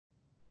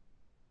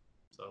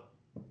So,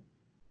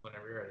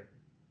 whenever you're ready.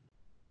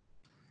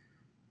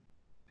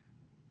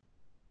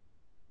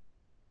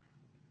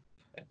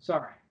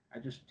 Sorry, I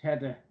just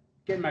had to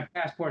get my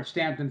passport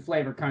stamped in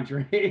flavor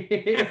country.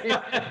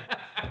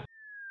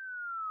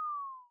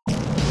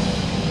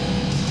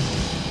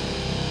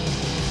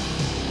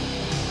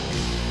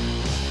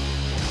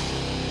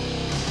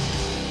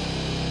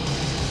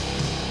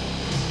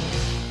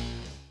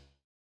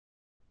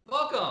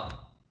 Welcome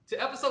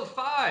to episode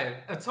 5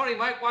 of Tony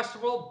Mike Watch the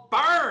World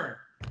Burn.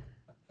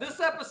 This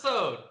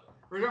episode,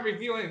 we're going to be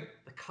reviewing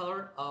The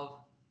Color of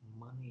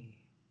Money.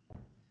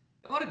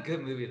 What a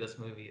good movie this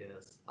movie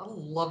is. I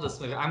love this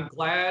movie. I'm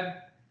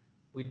glad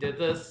we did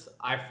this.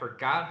 I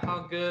forgot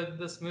how good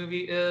this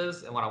movie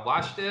is, and when I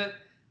watched it,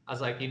 I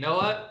was like, you know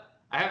what?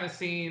 I haven't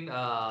seen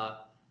The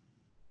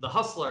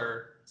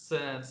Hustler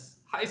since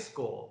high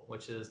school,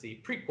 which is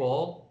the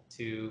prequel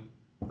to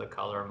The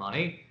Color of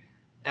Money.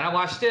 And I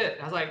watched it.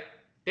 And I was like,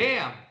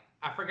 damn,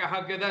 I forgot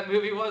how good that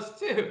movie was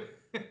too.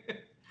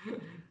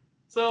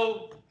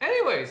 So,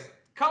 anyways,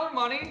 Color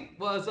Money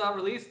was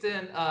released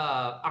in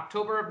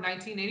October of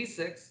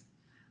 1986,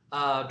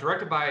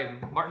 directed by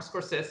Martin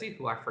Scorsese,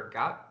 who I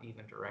forgot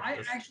even directed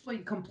this. I actually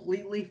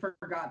completely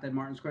forgot that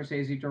Martin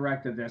Scorsese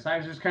directed this. I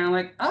was just kind of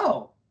like,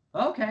 oh,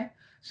 okay.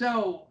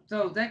 So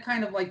that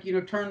kind of like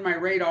turned my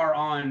radar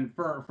on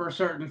for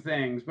certain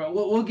things. But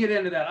we'll get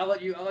into that. I'll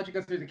let you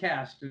go through the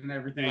cast and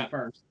everything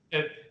first.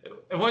 And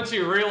once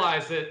you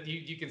realize it,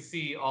 you can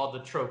see all the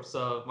tropes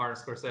of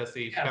Martin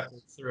Scorsese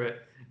peppered through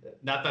it.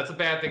 Not that's a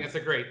bad thing; it's a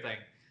great thing.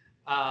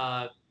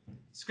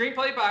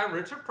 Screenplay by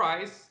Richard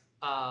Price,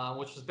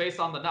 which was based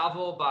on the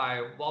novel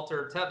by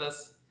Walter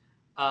Tevis.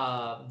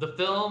 The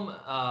film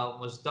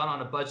was done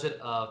on a budget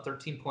of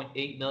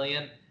 $13.8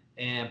 million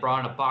and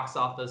brought in a box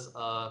office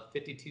of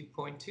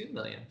 $52.2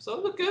 million. So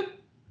it looked good.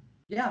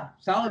 Yeah,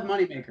 solid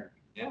moneymaker.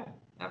 Yeah,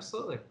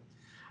 absolutely.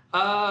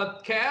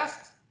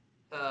 Cast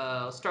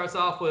starts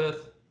off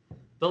with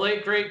the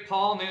late great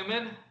Paul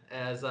Newman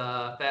as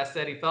Fast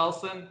Eddie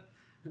Felson,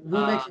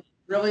 who makes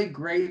really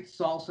great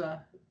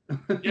salsa.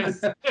 Yes,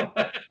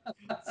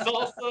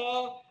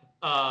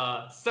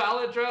 salsa,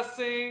 salad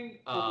dressing,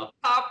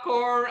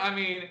 popcorn. I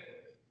mean,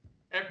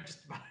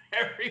 just about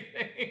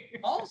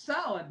everything. All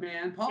solid,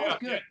 man. Paul's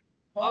good. Yeah.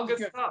 Paul's all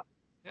good stuff.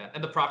 Yeah,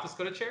 and the profits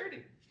go to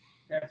charity.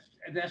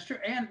 That's true.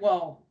 And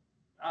well,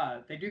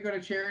 they do go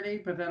to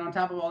charity, but then on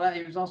top of all that,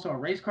 he was also a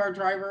race car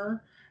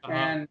driver,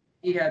 and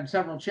he had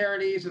several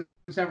charities and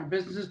several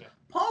businesses. Yeah.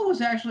 Paul was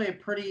actually a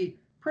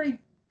pretty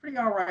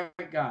all right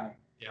guy.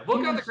 Yeah,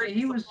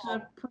 he was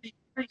a pretty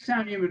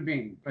sound human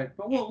being. But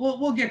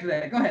we'll get to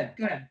that. Go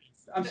ahead.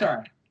 I'm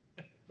sorry.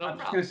 I'm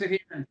just gonna sit here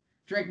and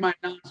drink my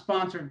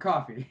non-sponsored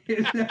coffee.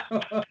 Do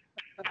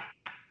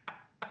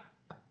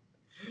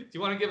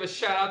you want to give a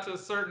shout out to a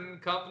certain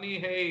company?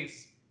 Hey,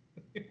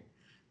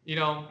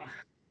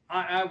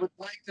 I would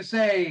like to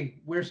say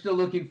we're still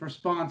looking for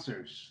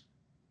sponsors.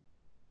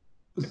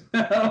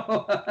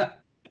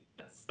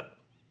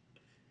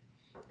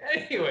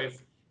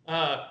 Anyways,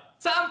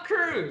 Tom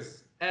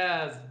Cruise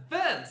as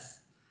Vince,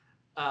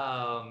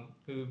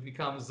 who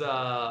becomes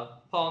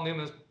Paul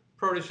Newman's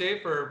protege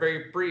for a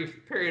very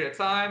brief period of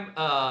time.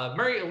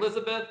 Mary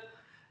Elizabeth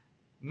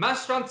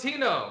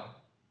Mastrantino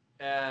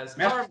as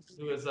Carmen,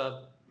 who is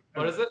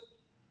what is it?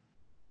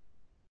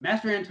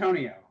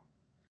 Mastrantonio.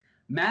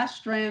 Yes.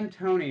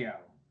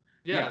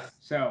 Yeah,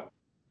 so,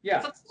 yeah.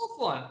 It's a tough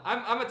one.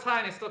 I'm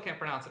Italian. I still can't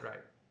pronounce it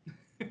right.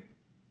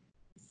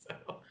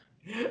 So,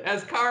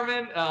 as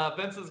Carmen,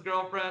 Vince's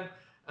girlfriend,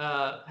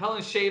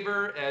 Helen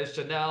Shaver as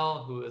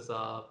Janelle, who is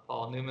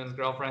Paul Newman's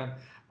girlfriend,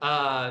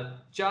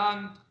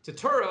 John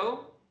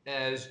Turturro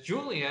as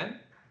Julian,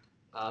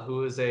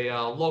 who is a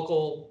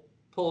local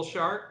bull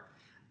shark.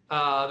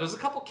 There's a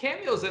couple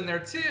cameos in there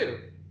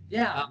too.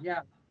 Yeah.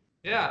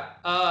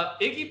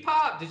 Iggy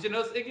Pop. Did you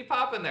notice Iggy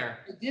Pop in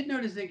there? I did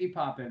notice Iggy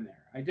Pop in there.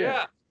 I did.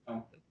 Yeah.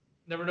 Oh.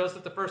 Never noticed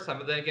it the first time,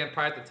 but then again,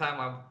 probably at the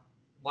time I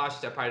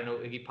watched it, I probably didn't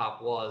know who Iggy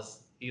Pop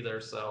was either.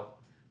 So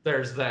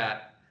there's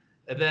that.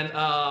 And then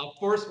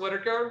Forrest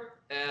Whitaker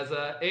as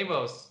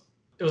Amos.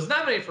 It was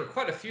nominated for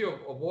quite a few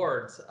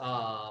awards.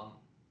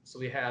 So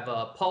we have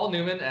Paul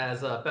Newman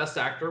as Best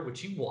Actor,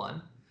 which he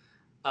won.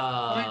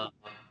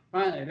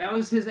 Finally, that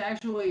was the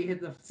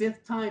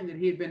 5th time that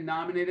he had been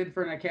nominated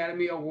for an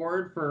Academy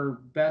Award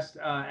for Best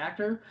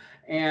Actor,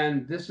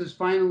 and this is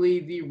finally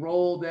the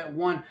role that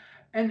won.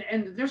 And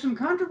there's some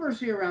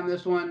controversy around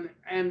this one,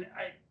 and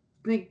I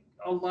think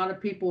a lot of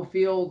people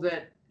feel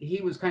that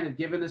he was kind of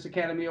given this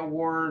Academy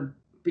Award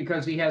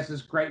because he has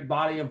this great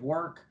body of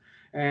work,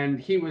 and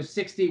he was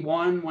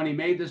 61 when he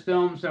made this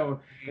film,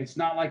 so it's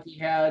not like he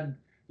had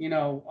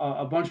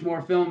a bunch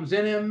more films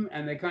in him,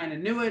 and they kind of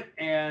knew it.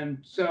 And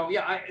so,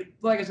 yeah,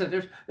 like I said,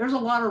 there's a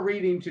lot of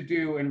reading to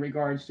do in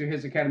regards to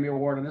his Academy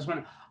Award on this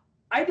one.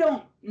 I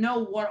don't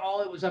know what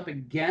all it was up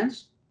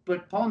against,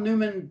 but Paul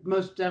Newman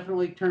most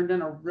definitely turned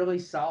in a really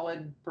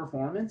solid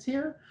performance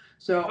here.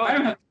 So I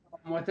don't have a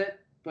problem with it.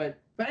 But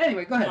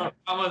anyway, go ahead.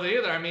 I'm with it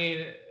either. I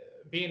mean,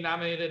 being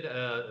nominated,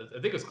 I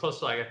think it was close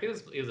to I think it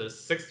was either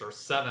 6th or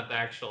 7th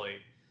actually.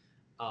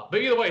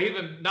 But either way, he's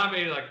been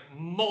nominated like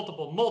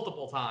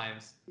multiple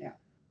times. Yeah.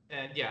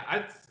 And yeah,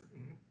 I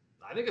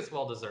think it's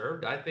well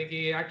deserved. I think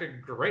he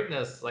acted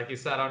greatness. Like you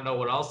said, I don't know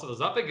what else it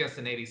was up against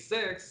in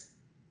 '86.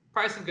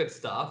 Probably some good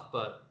stuff,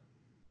 but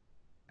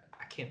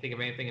I can't think of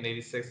anything in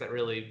 '86 that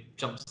really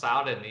jumps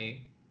out at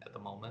me at the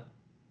moment.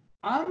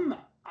 I'm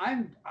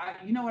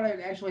you know what, I'd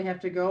actually have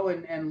to go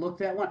and look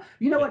that one.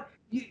 You know what?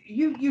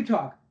 You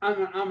talk.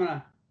 I'm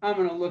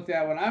gonna look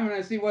that one. I'm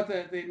gonna see what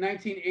the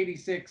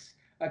 1986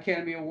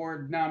 Academy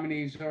Award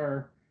nominees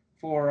are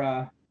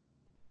for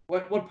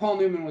what Paul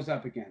Newman was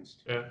up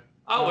against. Yeah.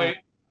 Oh wait.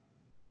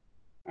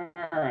 All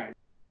right.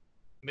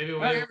 Maybe Oh,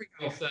 here we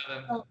go.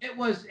 27. So it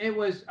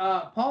was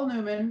Paul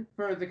Newman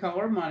for The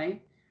Color of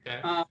Money,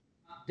 Okay.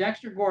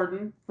 Dexter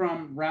Gordon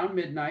from Round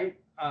Midnight,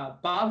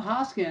 Bob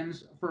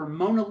Hoskins for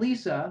Mona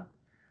Lisa,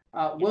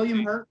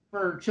 William Hurt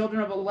for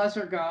Children of a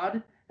Lesser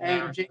God,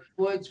 and James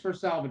Woods for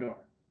Salvador.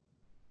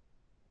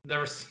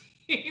 Never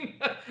seen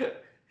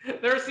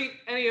never seen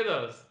any of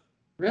those.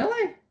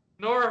 Really?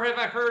 Nor have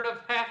I heard of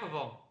half of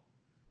them.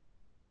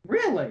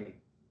 Really?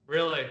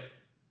 Really.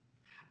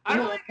 I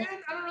don't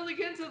really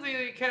get into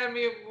the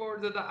Academy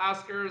Awards and the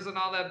Oscars and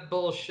all that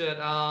bullshit.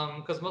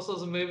 Because most of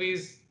those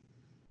movies,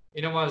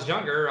 when I was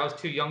younger, I was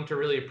too young to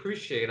really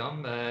appreciate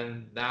them,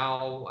 and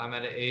now I'm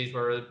at an age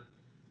where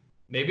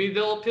maybe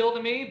they'll appeal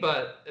to me,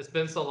 but it's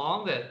been so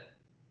long that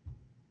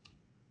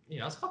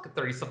it's fucking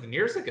 30-something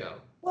years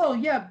ago. Well,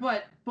 yeah,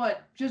 but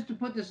just to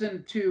put this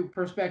into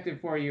perspective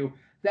for you,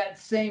 that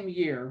same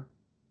year,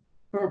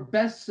 for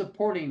Best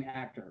Supporting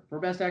Actor, for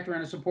Best Actor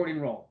in a Supporting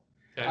Role,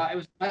 it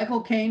was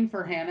Michael Caine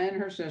for Hannah and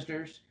Her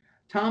Sisters,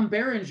 Tom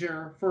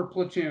Berenger for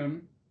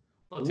Platoon,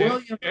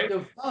 William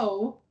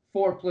Dafoe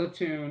for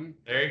Platoon.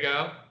 There you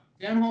go.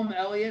 Denholm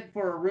Elliott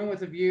for A Room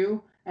with a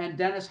View, and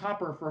Dennis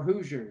Hopper for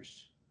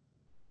Hoosiers.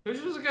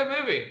 Hoosiers was a good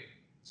movie.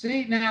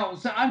 See, now,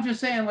 so I'm just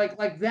saying,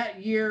 like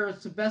that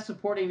year's Best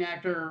Supporting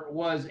Actor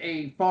was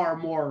a far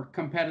more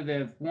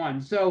competitive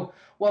one. So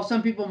while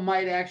some people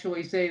might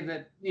actually say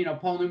that,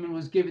 Paul Newman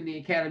was given the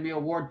Academy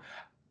Award,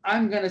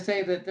 I'm going to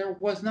say that there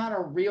was not a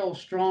real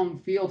strong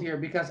field here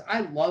because I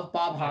love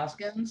Bob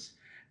Hoskins,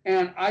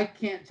 and I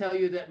can't tell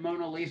you that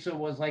Mona Lisa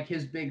was like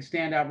his big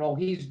standout role.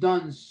 He's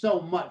done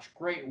so much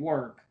great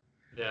work.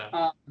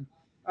 Yeah.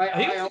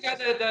 He was the guy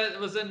that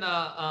was in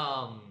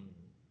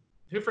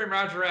Who Framed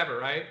Roger Rabbit,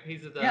 right?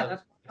 He's the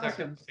that's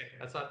Hoskins. Okay,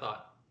 that's what I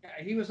thought.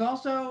 Yeah, he was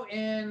also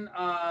in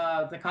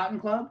The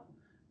Cotton Club,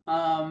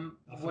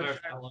 which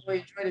I really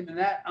enjoyed him in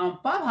that.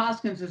 Bob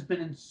Hoskins has been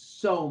in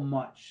so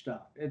much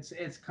stuff.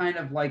 It's kind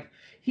of like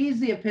he's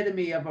the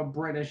epitome of a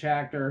British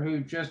actor who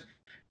just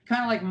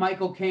kind of like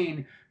Michael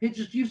Caine.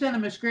 You send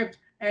him a script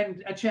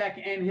and a check,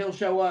 and he'll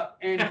show up,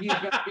 and he's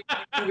going to be in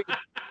the movie,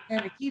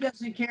 and he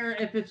doesn't care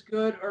if it's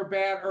good or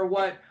bad or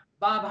what.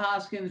 Bob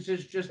Hoskins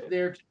is just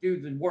there to do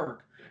the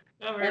work.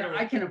 And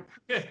I can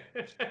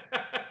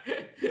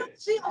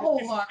see a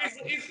whole lot.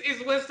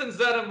 He's Winston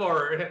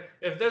Zeddemore.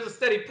 If there's a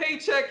steady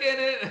paycheck in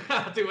it,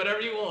 I'll do whatever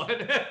you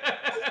want.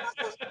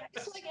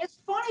 It's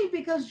funny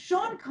because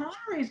Sean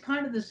Connery is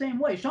kind of the same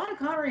way. Sean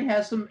Connery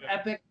has some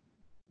epic,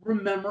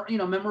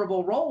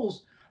 memorable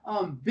roles,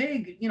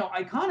 big,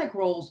 iconic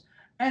roles,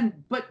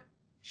 but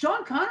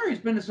Sean Connery's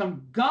been in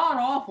some god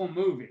awful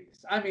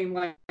movies. I mean,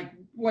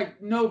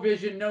 like No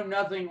Vision, No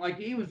Nothing. Like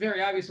he was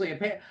very obviously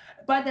as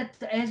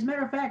a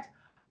matter of fact,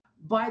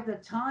 by the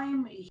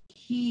time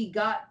he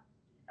got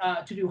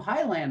to do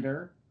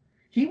Highlander,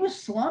 he was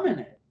slumming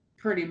it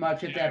pretty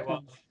much at that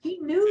point. He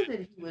knew that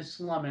he was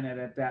slumming it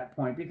at that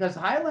point because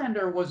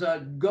Highlander was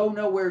a go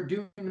nowhere,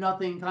 do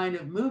nothing kind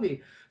of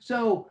movie.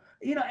 So,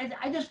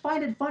 I just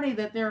find it funny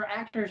that there are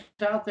actors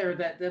out there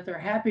that they're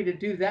happy to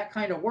do that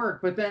kind of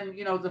work. But then,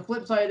 the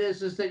flip side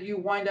is that you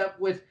wind up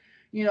with,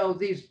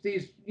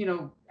 these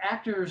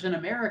actors in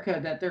America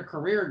that their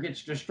career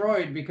gets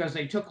destroyed because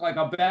they took like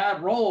a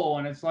bad role,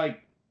 and it's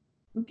like,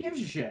 who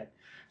gives a shit?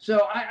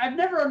 So I've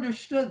never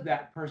understood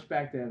that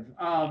perspective.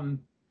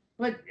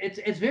 But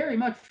it's very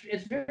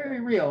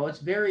real. It's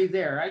very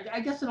there. I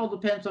guess it all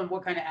depends on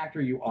what kind of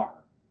actor you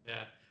are.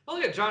 Yeah. Well,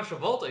 look at John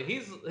Travolta.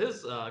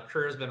 His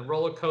career has been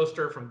roller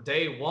coaster from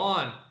day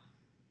one.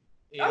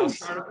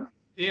 Start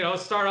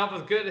off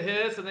with good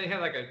hits, and then he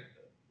had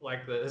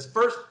his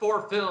first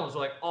 4 films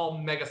were like all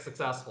mega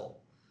successful,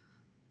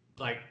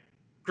 like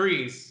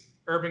Grease,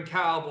 Urban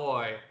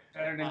Cowboy,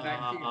 Saturday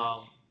Night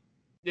Fever.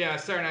 Yeah,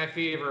 Saturday Night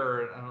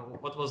Fever.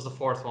 What was the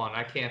 4th one?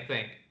 I can't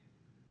think.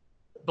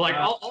 But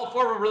all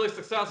 4 were really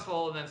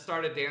successful, and then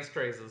started dance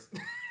crazes.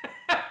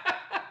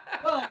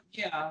 Well,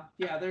 yeah,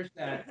 there's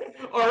that.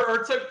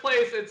 or took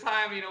place in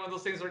time, when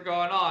those things were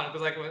going on.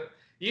 Because like when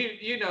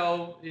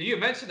you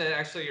mentioned it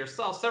actually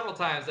yourself several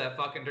times that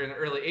fucking during the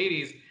early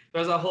 '80s, there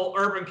was a whole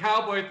urban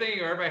cowboy thing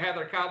where everybody had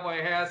their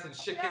cowboy hats and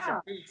shit kicked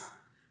their boots.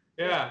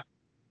 Yeah.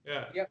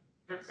 Yep.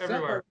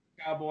 Everywhere.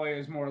 Cowboy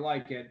is more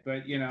like it,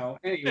 but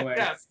anyway.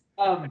 Yes.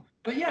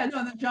 But yeah,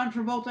 no. Then John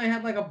Travolta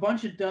had like a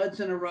bunch of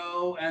duds in a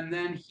row, and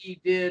then he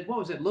did what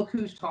was it? Look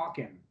Who's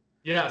Talking.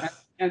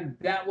 Yes. And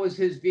that was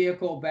his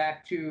vehicle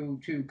back to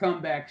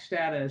comeback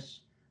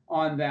status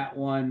on that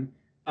one.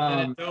 And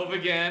then it dove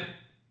again.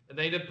 And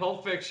then he did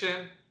Pulp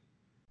Fiction.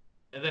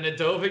 And then it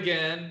dove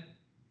again.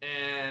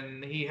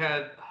 And he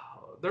had...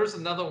 there's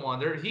another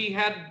one. He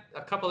had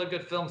a couple of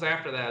good films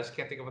after that. I just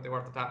can't think of what they were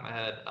off the top of my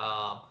head.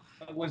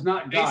 It was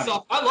not Face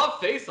Off. I love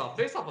Face Off.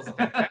 Face Off was a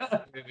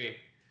fantastic movie.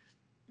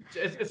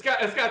 It's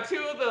got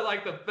two of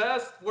the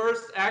best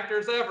worst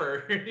actors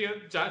ever.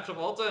 John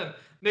Travolta and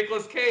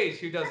Nicolas Cage,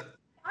 who does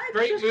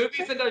great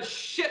movies and does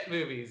shit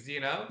movies.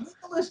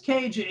 Nicolas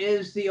Cage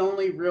is the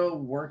only real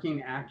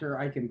working actor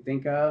I can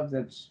think of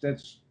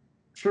that's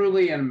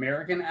truly an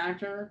American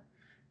actor.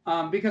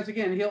 Because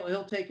again,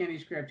 he'll take any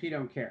script, he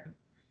don't care.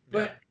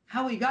 But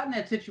how he got in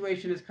that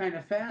situation is kind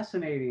of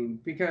fascinating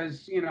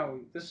because he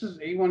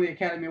won the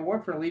Academy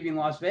Award for Leaving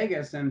Las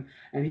Vegas, and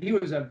he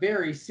was a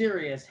very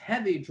serious,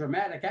 heavy,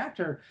 dramatic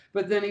actor.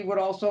 But then he would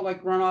also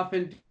run off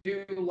and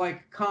do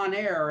Con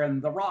Air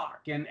and The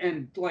Rock, and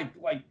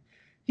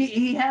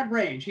he had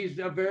range. He's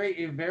a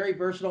very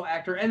versatile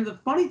actor, and the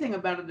funny thing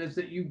about it is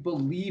that you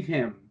believe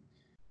him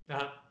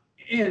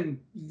in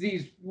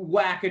these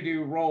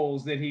wackadoo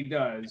roles that he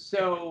does.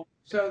 So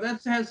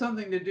that has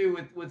something to do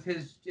with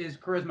his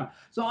charisma.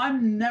 So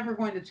I'm never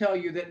going to tell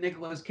you that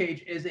Nicolas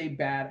Cage is a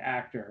bad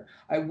actor.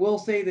 I will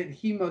say that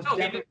he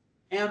definitely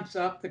amps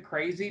up the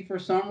crazy for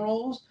some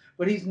roles,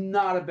 but he's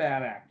not a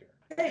bad actor.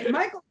 Hey,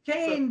 Michael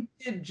Caine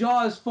did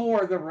Jaws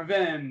 4: The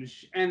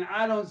Revenge, and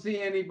I don't see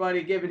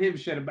anybody giving him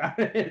shit about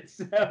it.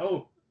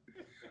 So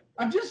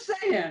I'm just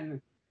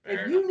saying,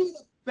 if you need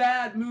a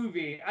bad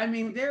movie, I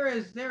mean, there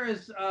is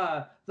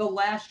The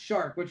Last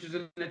Shark, which is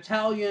an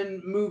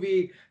Italian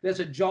movie that's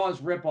a Jaws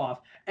ripoff,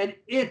 and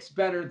it's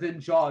better than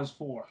Jaws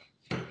 4.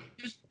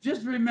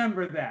 Just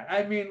remember that.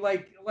 I mean,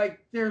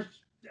 there's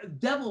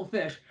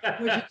Devilfish,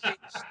 which is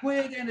a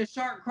squid and a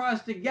shark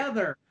crossed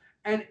together,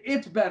 and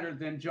it's better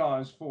than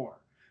Jaws 4.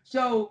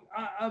 So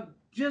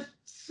just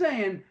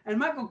saying, and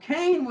Michael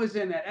Caine was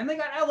in it, and they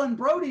got Ellen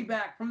Brody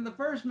back from the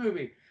first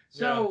movie.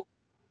 So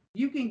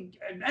you can,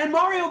 and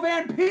Mario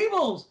Van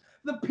Peebles,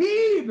 the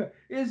Peeb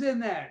is in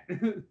that.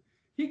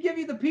 He give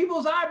you the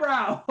Peebles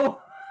eyebrow.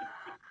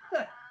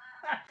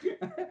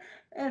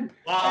 and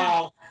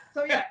wow.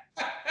 So yeah.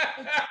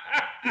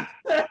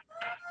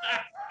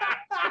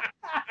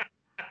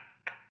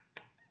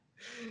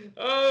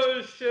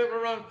 Oh shit,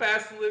 we're on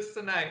fast list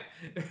tonight.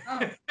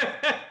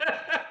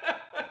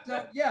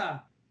 So yeah.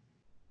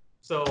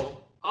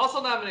 So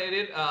also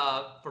nominated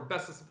for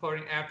Best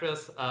Supporting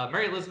Actress,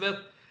 Mary Elizabeth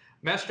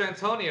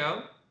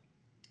Mastrantonio.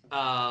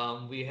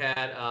 We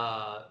had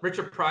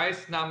Richard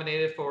Price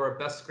nominated for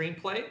Best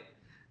Screenplay,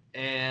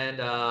 and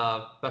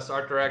Best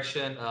Art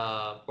Direction,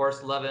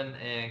 Boris Levin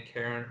and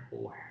Karen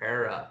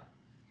O'Hara.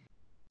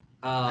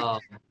 I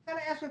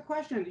gotta ask a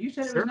question. You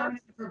said it was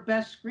nominated for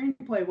Best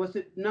Screenplay. Was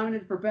it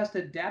nominated for Best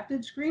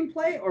Adapted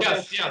Screenplay? Or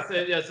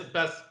yes,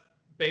 Best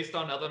based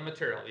on other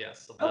material,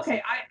 yes.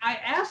 Okay, I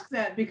asked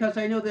that because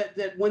I know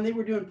that when they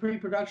were doing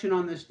pre-production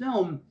on this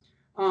film,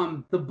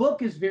 the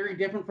book is very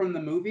different from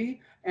the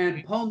movie,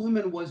 and Paul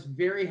Newman was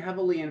very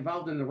heavily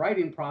involved in the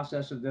writing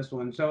process of this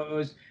one.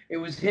 So it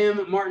was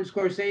him, Martin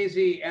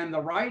Scorsese, and the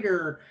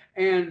writer,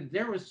 and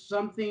there was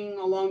something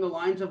along the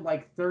lines of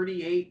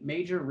 38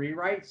 major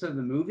rewrites of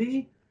the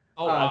movie.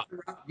 Oh wow.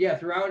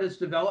 Throughout its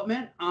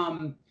development.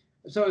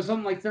 So it was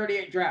something like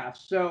 38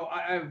 drafts. So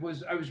I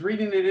was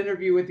reading an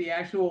interview with the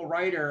actual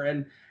writer,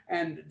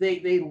 and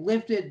they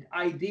lifted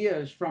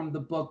ideas from the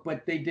book,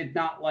 but they did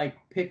not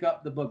pick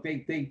up the book.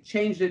 They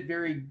changed it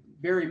very,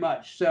 very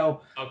much.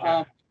 So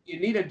you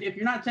need if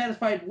you're not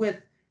satisfied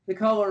with The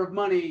Color of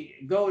Money,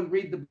 go and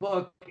read the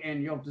book,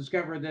 and you'll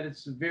discover that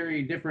it's a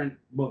very different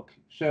book.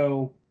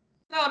 So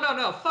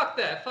no, fuck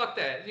that.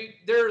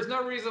 There's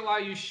no reason why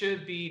you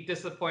should be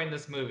disappointed in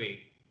this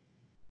movie.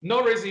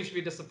 No reason you should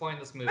be disappointed in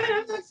this movie.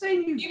 I'm not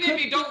saying you. Even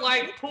if you don't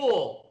like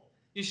pool,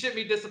 you shouldn't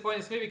be disappointed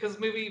in this movie because this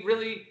movie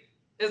really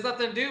has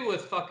nothing to do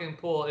with fucking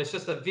pool. It's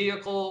just a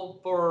vehicle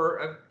for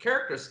a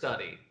character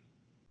study.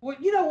 Well,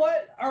 you know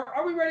what?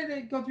 Are we ready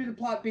to go through the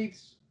plot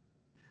beats?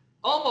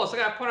 Almost. I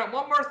gotta point out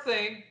one more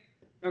thing.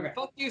 Okay.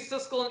 Fuck you,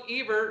 Siskel and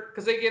Ebert,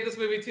 because they gave this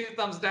movie 2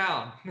 thumbs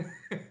down.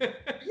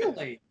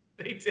 Really?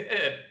 They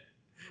did.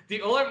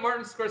 The only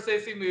Martin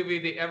Scorsese movie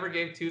they ever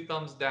gave 2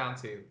 thumbs down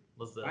to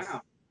was this.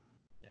 Wow.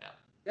 Yeah.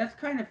 That's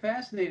kind of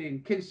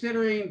fascinating,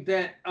 considering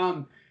that,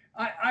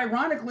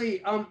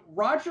 ironically,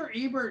 Roger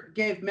Ebert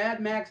gave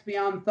Mad Max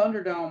Beyond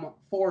Thunderdome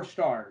 4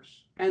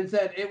 stars and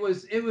said it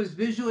was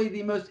visually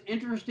the most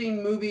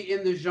interesting movie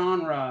in the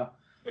genre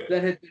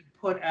that had been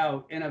put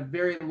out in a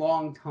very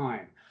long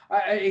time.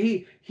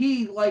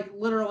 He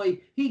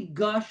literally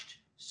gushed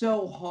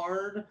so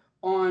hard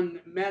on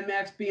Mad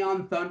Max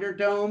Beyond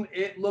Thunderdome,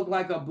 it looked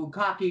like a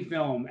bukkake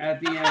film at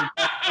the end of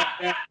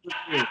that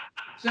review.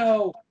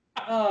 So,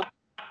 I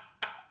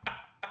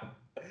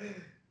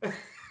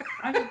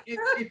mean,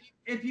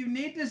 if you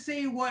need to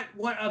see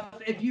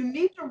if you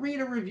need to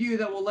read a review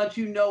that will let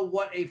you know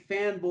what a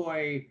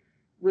fanboy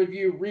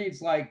review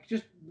reads like,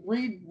 just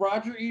read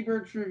Roger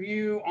Ebert's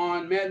review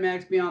on Mad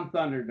Max Beyond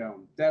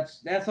Thunderdome.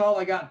 That's all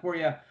I got for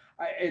you.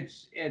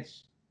 It's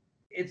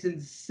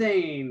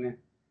insane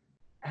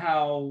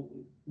how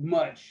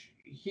much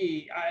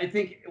I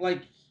think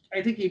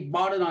he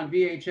bought it on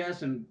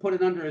VHS and put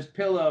it under his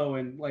pillow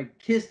and like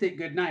kissed it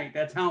goodnight.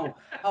 That's how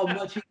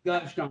much he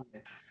gushed on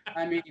it.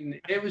 I mean,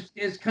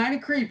 it's kind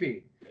of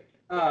creepy.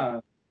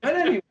 But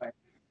anyway,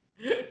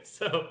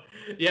 So,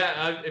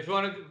 yeah, if you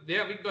want to,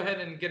 yeah, we can go ahead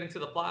and get into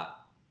the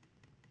plot.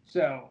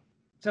 so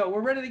so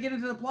we're ready to get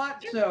into the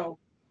plot.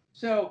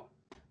 So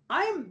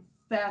I'm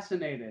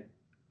fascinated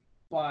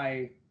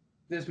by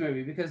this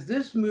movie because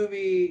this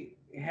movie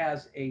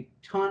has a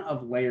ton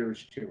of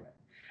layers to it.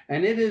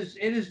 And it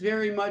is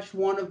very much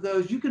one of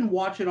those you can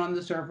watch it on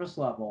the surface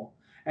level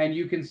and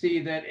you can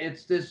see that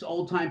it's this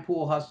old-time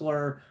pool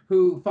hustler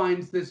who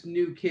finds this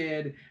new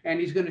kid and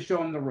he's going to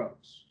show him the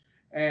ropes.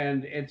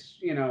 And it's,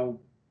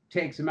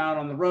 takes him out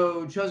on the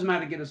road, shows him how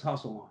to get his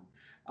hustle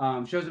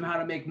on, shows him how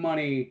to make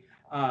money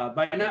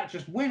by not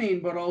just winning,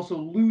 but also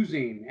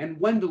losing and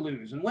when to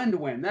lose and when to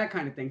win, that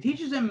kind of thing.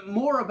 Teaches him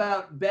more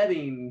about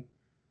betting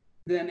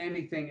than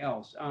anything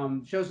else.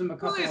 Shows him a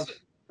couple of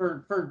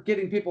for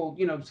getting people,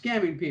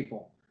 scamming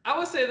people. I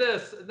would say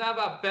this: it's not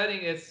about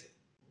betting; it's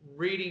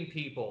reading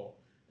people,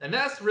 and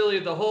that's really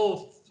the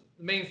whole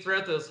main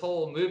thread of this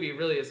whole movie.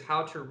 Really, is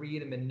how to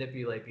read and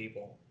manipulate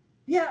people.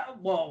 Yeah,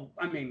 well,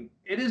 I mean,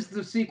 it is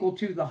the sequel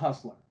to The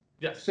Hustler.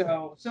 Yes.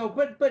 So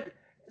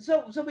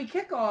we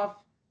kick off,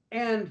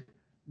 and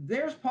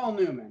there's Paul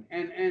Newman,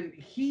 and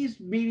he's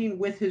meeting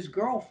with his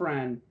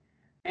girlfriend,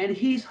 and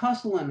he's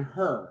hustling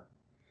her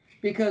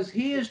because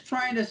he is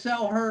trying to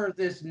sell her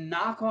this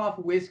knockoff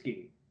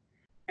whiskey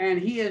and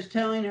he is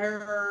telling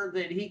her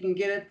that he can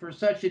get it for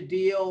such a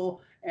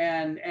deal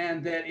and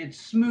that it's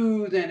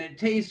smooth and it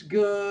tastes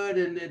good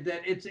and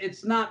that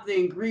it's not the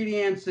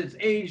ingredients, it's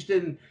aged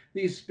in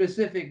these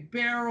specific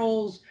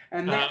barrels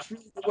and that's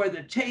really where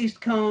the taste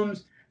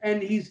comes.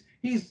 And he's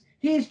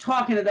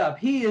talking it up.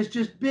 He is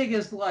just big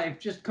as life,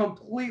 just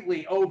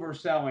completely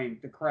overselling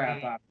the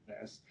crap out of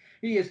this.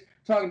 He is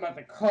talking about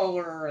the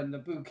color and the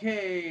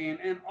bouquet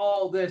and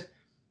all this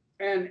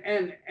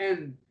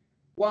and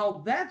while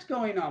that's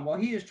going on, while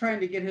he is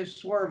trying to get his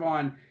swerve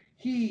on,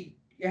 he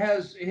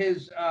has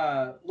his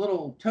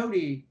little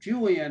toady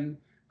Julian,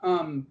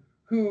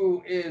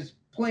 who is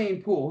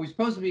playing pool, who's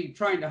supposed to be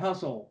trying to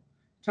hustle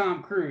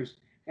Tom Cruise,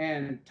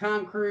 and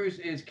Tom Cruise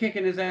is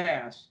kicking his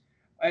ass.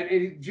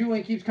 And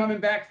Julian keeps coming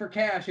back for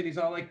cash, and he's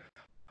all like,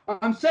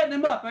 "I'm setting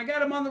him up. I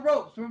got him on the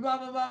ropes." Blah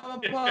blah blah blah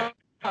blah.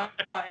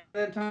 And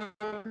then Tom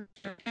Cruise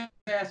kicks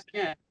his ass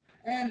again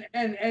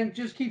and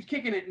just keeps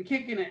kicking it and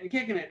kicking it and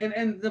kicking it.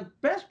 And the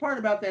best part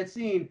about that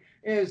scene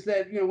is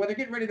that when they're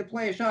getting ready to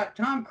play a shot,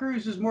 Tom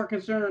Cruise is more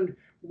concerned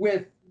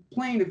with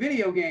playing a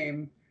video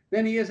game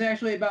than he is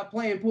actually about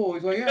playing pool.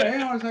 He's like, yeah,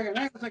 hang on a second,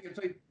 hang on a second.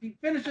 So he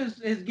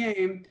finishes his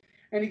game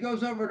and he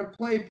goes over to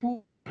play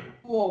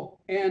pool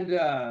and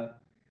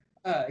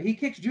he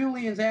kicks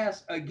Julian's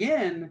ass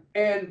again.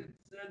 And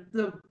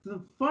the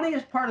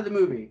funniest part of the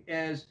movie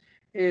is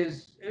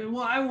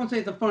well, I won't say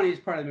it's the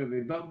funniest part of the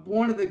movie, but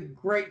one of the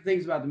great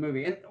things about the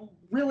movie, and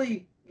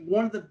really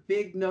one of the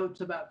big notes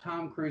about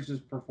Tom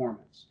Cruise's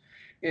performance,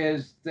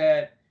 is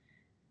that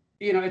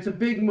it's a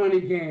big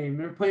money game.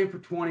 They're playing for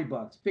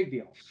 $20, big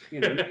deal,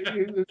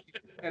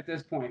 at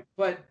this point.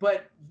 But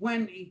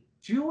when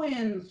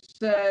Julian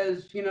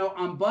says,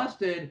 I'm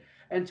busted,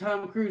 and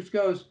Tom Cruise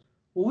goes,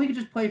 well, we could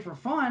just play for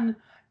fun,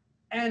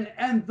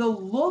 and the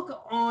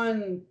look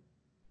on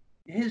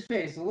his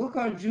face, the look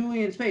on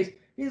Julian's face,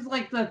 he's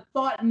like the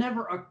thought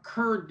never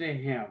occurred to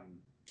him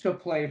to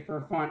play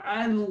for fun.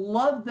 I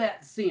love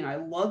that scene. I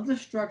love the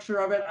structure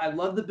of it. I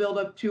love the build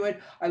up to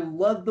it. I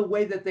love the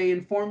way that they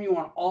inform you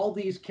on all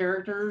these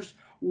characters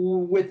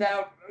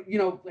without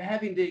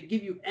having to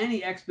give you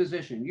any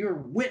exposition. You're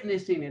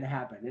witnessing it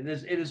happen. It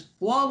is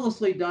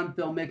flawlessly done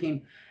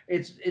filmmaking.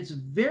 It's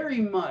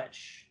very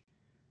much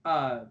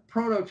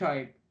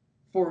prototype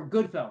for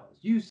Goodfellas.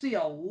 You see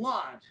a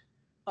lot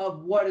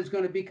of what is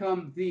going to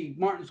become the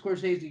Martin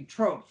Scorsese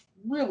tropes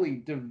really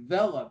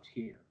developed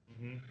here.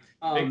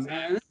 Mm-hmm.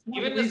 Exactly.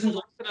 Even the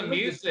selection of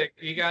music,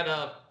 you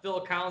got Phil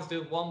Collins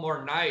do One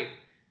More Night,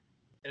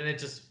 and it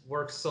just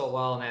works so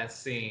well in that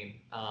scene.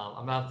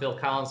 I'm not a Phil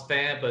Collins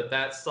fan, but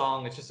that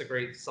song, it's just a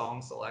great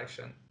song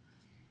selection.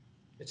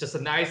 It's just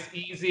a nice,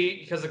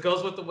 easy, because it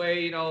goes with the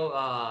way,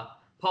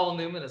 Paul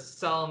Newman is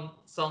selling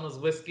his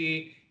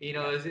whiskey.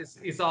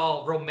 He's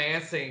all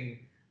romancing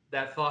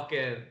that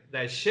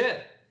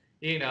shit.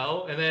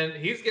 And then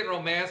he's getting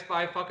romanced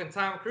by fucking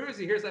Tom Cruise.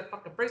 He hears that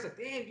fucking phrase, like,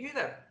 damn, you hear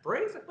that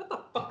phrase? Like, what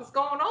the fuck is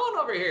going on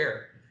over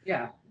here?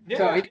 Yeah.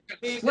 So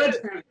he's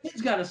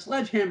got a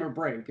sledgehammer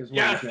break as well.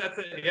 Yes, that's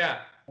it. Yeah.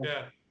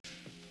 Yeah.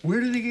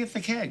 Where do they get the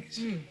kegs?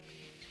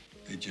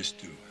 They just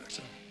do, that's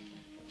all.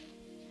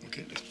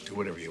 Okay, do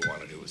whatever you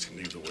want to do. Let's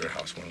leave the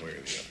warehouse one way or the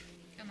other.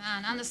 Come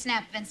on the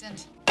snap,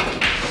 Vincent.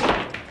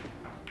 That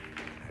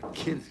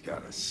kid's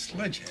got a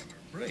sledgehammer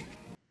break.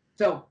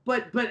 So,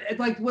 but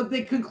like what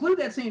they conclude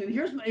that scene, and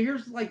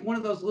here's like one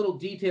of those little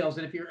details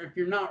that if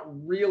you're not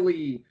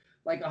really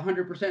like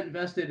 100%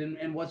 invested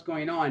in what's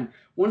going on,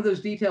 one of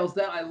those details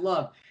that I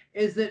love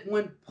is that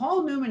when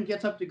Paul Newman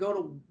gets up to go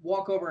to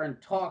walk over and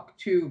talk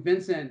to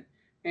Vincent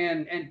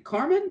and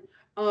Carmen,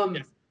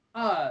 Yes.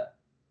 uh,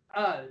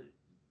 uh,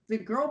 the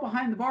girl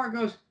behind the bar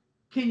goes,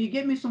 "Can you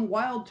get me some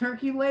wild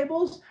turkey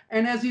labels?"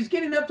 And as he's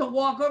getting up to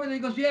walk over there, he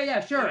goes, "Yeah,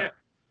 sure." Yeah.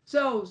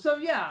 So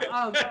yeah, if you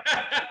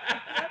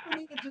ever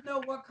needed to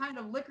know what kind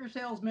of liquor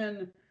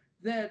salesman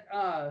that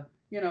Fast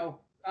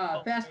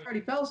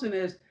Freddy Felson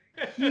is,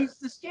 he's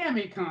the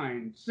scammy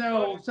kind.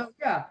 So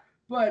yeah,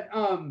 but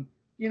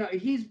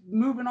he's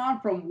moving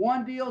on from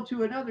one deal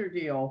to another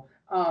deal.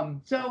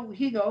 So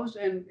he goes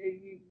and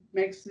he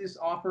makes this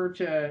offer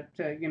to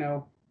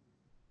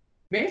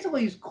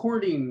basically he's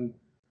courting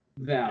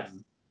them. Yes.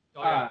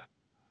 Oh, yeah.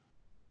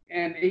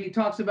 And he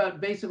talks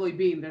about basically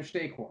being their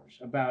stake horse.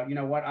 About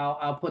what,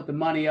 I'll put the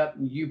money up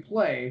and you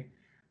play,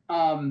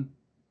 and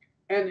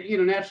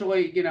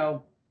naturally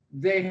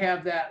they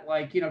have that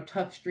like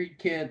tough street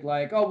kid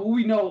like, oh well,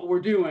 we know what we're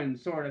doing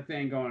sort of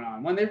thing going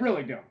on when they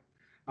really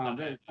don't.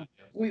 They're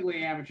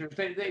completely amateurs.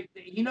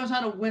 He knows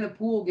how to win a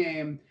pool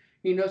game.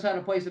 He knows how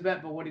to place a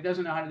bet, but what he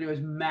doesn't know how to do is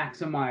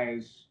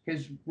maximize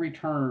his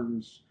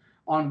returns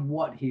on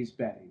what he's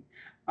betting.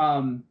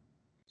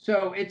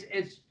 So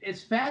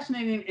it's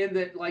fascinating in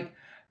that like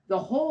the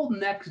whole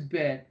next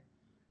bit,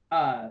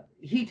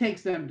 he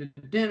takes them to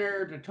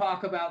dinner to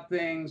talk about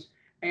things,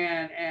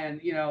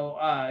 and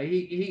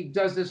he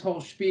does this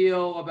whole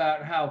spiel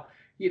about how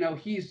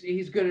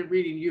he's good at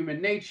reading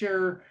human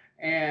nature,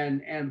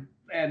 and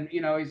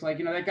he's like,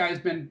 that guy's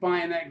been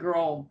buying that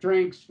girl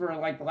drinks for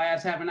like the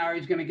last half an hour.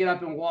 He's going to get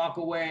up and walk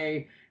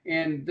away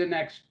in the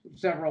next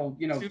several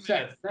next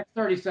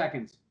 30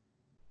 seconds.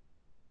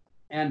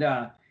 And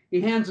he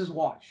hands his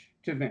watch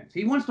to Vince.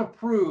 He wants to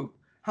prove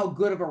how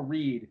good of a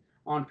read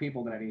on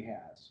people that he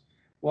has.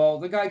 Well,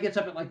 the guy gets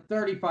up at like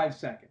 35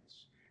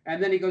 seconds.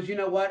 And then he goes, you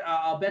know what?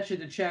 I'll bet you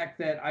the check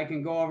that I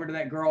can go over to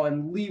that girl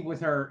and leave with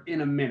her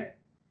in a minute.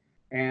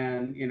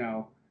 And,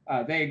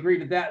 they agree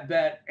to that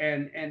bet.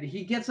 And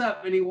he gets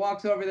up and he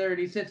walks over there and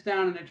he sits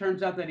down, and it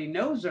turns out that he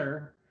knows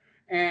her.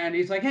 And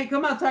he's like, hey,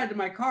 come outside to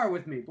my car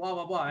with me, blah,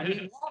 blah, blah. And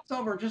he walks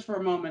over just for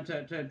a moment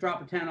to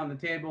drop a 10 on the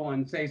table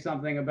and say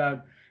something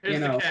about, Here's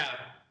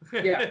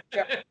the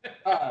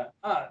cab.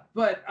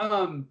 But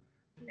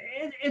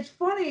it's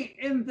funny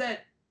in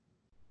that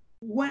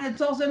when it's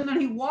all said and done,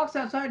 he walks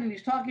outside and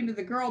he's talking to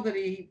the girl that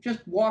he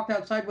just walked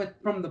outside with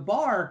from the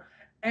bar,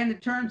 and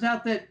it turns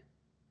out that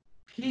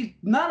he's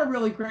not a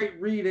really great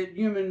read at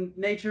human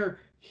nature.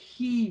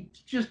 He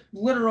just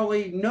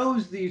literally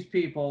knows these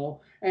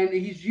people, and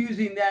he's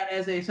using that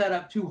as a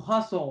setup to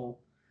hustle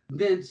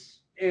Vince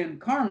and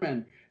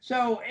Carmen.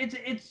 So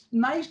it's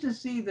nice to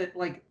see that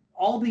like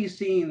all these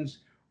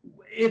scenes.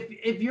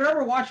 If you're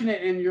ever watching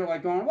it and you're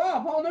like going,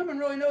 wow, Paul Newman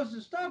really knows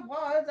his stuff.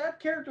 Wow,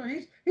 that character,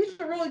 he's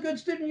a really good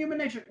student of human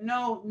nature.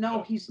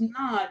 No, he's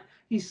not.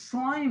 He's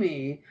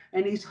slimy,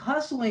 and he's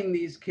hustling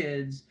these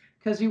kids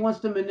because he wants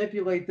to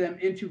manipulate them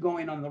into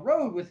going on the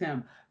road with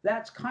him.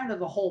 That's kind of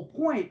the whole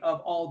point of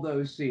all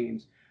those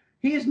scenes.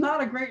 He is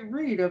not a great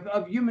read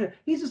of human.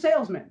 He's a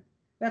salesman.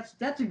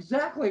 That's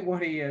exactly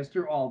what he is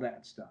through all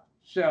that stuff.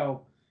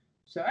 So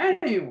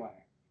anyway,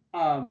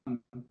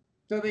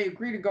 so they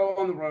agree to go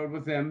on the road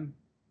with him,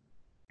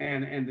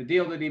 and the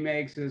deal that he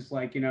makes is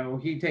like,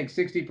 he takes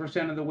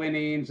 60% of the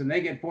winnings and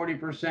they get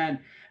 40%.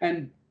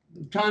 And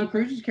Tom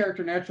Cruise's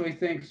character naturally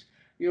thinks,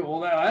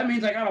 well, that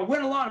means I got to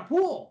win a lot of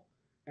pool.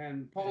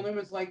 And Paul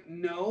Newman's like,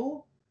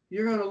 no,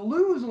 you're going to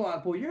lose a lot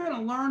of pool. You're going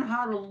to learn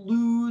how to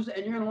lose,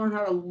 and you're going to learn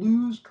how to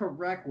lose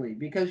correctly.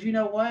 Because you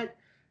know what?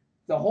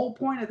 The whole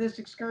point of this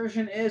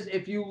excursion is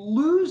if you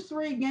lose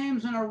 3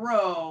 games in a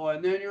row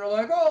and then you're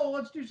like, oh,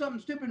 let's do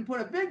something stupid and put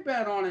a big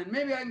bet on it, and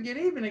maybe I can get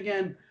even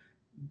again,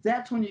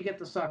 that's when you get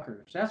the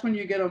suckers. That's when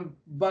you get them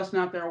busting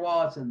out their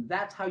wallets, and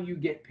that's how you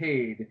get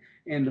paid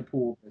in the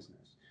pool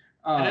business.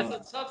 And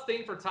it's a tough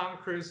thing for Tom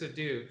Cruise to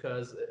do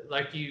because,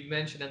 like you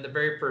mentioned in the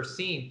very first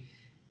scene,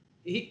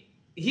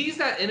 he's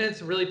not in it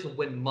to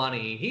win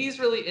money. He's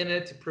really in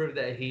it to prove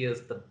that he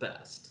is the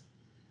best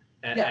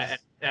at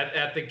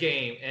the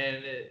game.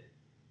 And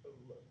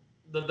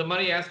the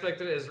money aspect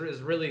of it is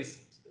really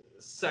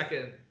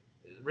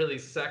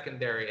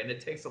secondary, and it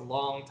takes a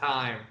long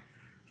time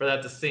for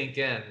that to sink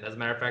in. As a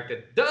matter of fact,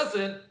 it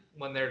doesn't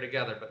when they're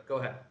together. But go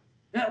ahead.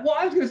 Well,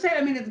 I was going to say,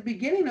 I mean, at the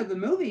beginning of the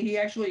movie, he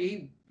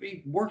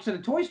works at a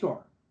toy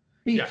store.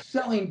 He's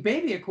selling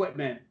baby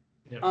equipment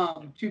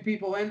to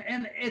people,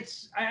 and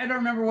it's, I don't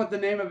remember what the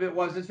name of it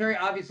was. It's very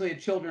obviously a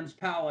children's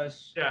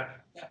palace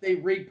that they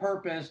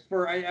repurposed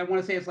for. I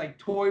want to say it's like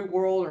Toy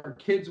World or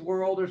Kids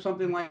World or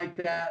something like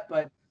that.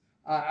 But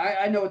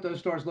I know what those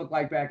stores looked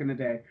like back in the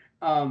day.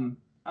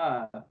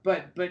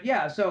 But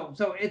yeah, so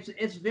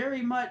it's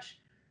very much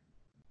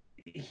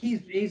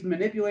he's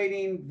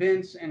manipulating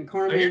Vince and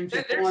Carmen. Here's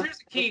a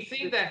key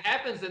thing that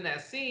happens in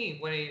that scene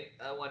when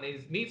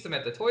he meets him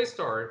at the toy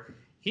store.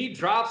 He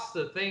drops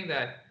the thing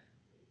that,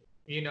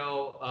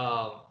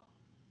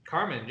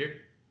 Carmen,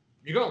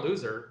 you're gonna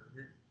lose her.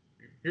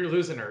 You're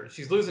losing her.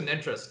 She's losing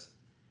interest.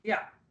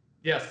 Yeah.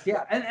 Yes.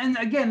 Yeah, and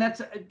again,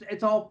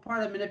 it's all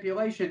part of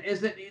manipulation.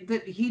 Is that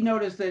he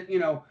noticed that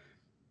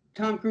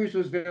Tom Cruise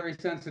was very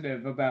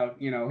sensitive about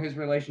his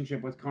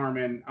relationship with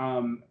Carmen,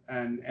 and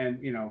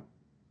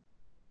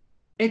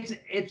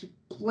it's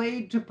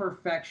played to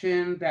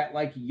perfection, that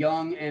like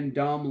young and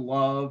dumb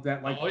love,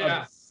 that like Oh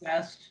yeah.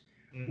 obsessed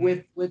Hmm.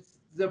 with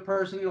the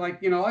person,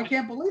 like I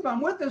can't believe I'm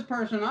with this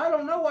person, I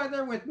don't know why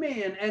they're with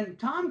me, and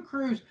Tom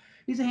Cruise,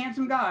 he's a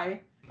handsome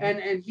guy,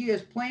 and he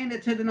is playing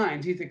it to the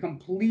nines. He's a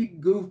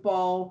complete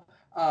goofball,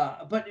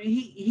 but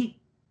he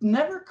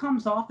never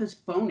comes off as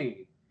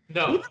phony.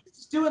 Even No. if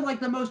he's doing like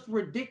the most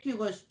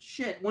ridiculous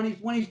shit, when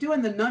he's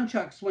doing the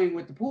nunchuck swing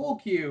with the pool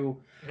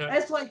cue, Yeah.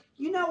 it's like,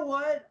 you know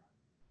what?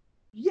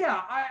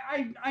 Yeah,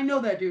 I know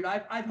that dude.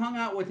 I've hung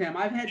out with him.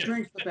 I've had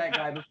drinks with that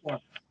guy before.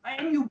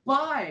 And you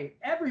buy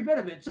every bit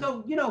of it.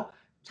 So,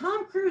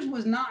 Tom Cruise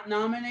was not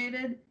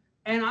nominated,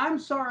 and I'm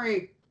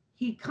sorry,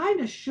 he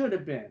kind of should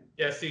have been.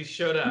 Yes, he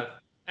should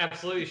have.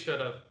 Absolutely should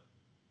have.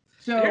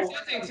 And here's So, the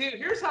other thing too.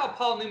 Here's how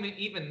Paul Newman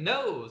even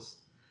knows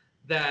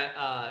that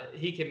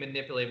he can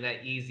manipulate him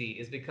that easy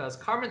is because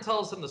Carmen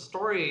tells him the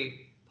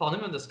story. Paul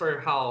Newman the story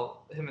of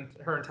how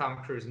her and Tom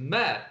Cruise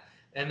met,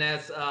 and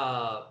that's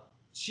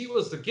she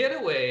was the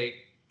getaway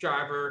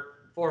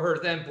driver for her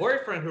then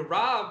boyfriend who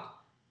robbed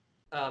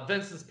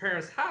Vincent's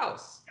parents'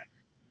 house,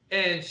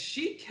 and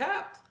she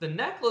kept the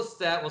necklace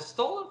that was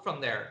stolen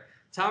from there.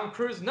 Tom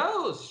Cruise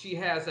knows she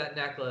has that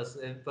necklace,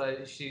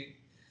 but she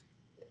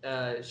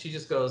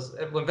just goes,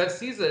 when Vince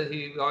sees it,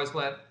 he always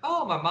went,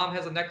 "Oh, my mom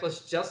has a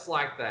necklace just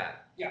like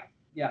that." yeah,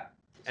 yeah.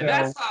 And So,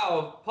 that's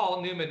how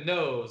Paul Newman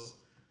knows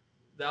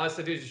that all he has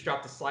to do is just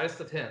drop the slightest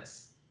of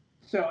hints.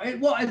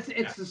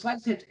 it's the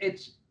slice.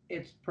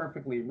 It's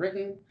perfectly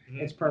written.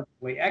 Mhm. It's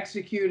perfectly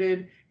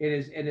executed. It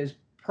is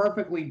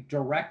perfectly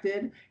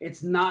directed.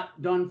 It's not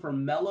done for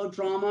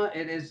melodrama.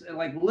 It is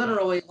like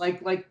literally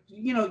like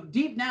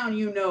deep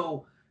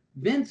down,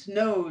 Vince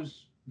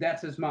knows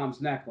that's his mom's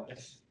necklace,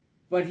 Yes,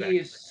 but he exactly.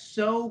 is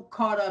so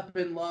caught up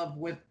in love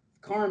with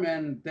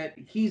Carmen that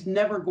he's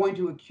never going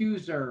to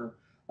accuse her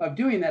of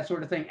doing that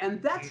sort of thing. And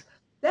Mhm.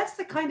 that's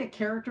the kind of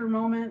character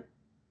moment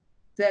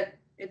that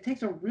it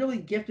takes a really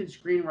gifted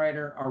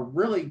screenwriter, a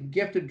really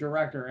gifted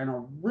director, and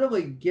a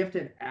really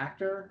gifted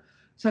actor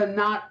to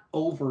not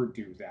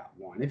overdo that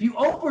one. If you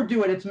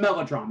overdo it, it's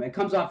melodrama. It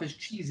comes off as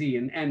cheesy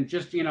and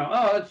just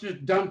oh, it's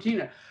just dumb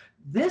Tina.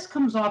 This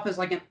comes off as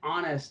like an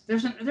honest.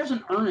 There's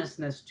an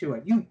earnestness to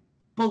it. You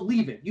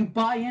believe it. You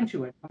buy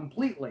into it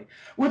completely,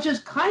 which is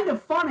kind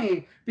of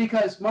funny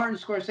because Martin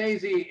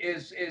Scorsese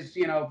is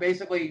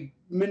basically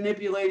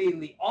manipulating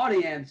the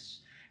audience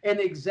in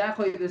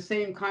exactly the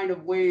same kind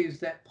of ways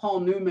that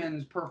Paul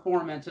Newman's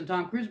performance and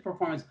Tom Cruise's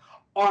performance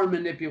are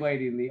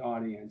manipulating the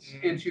audience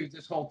Mhm. into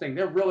this whole thing.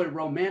 They're really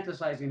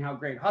romanticizing how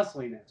great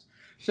hustling is.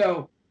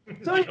 So,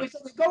 so Yeah. anyway, so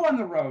they go on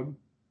the road,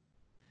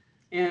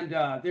 and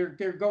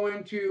they're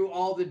going to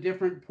all the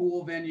different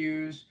pool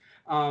venues.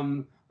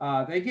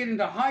 They get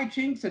into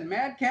hijinks and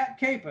madcap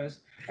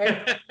capers. And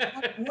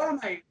one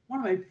of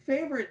my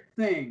favorite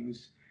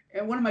things,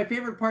 and one of my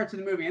favorite parts of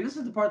the movie, and this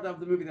is the part of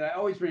the movie that I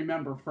always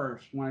remember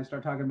first when I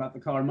start talking about The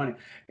Color of Money,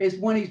 is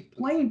when he's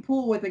playing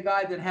pool with a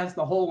guy that has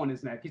the hole in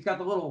his neck. He's got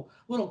the little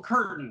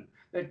curtain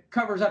that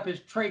covers up his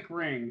trach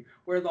ring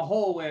where the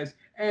hole is,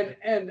 and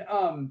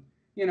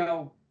you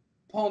know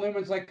Paul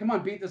Newman's like, come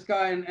on, beat this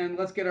guy and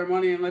let's get our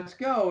money and let's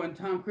go. And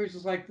Tom Cruise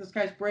is like, this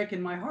guy's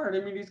breaking my heart.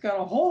 I mean, he's got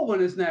a hole in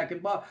his neck.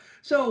 And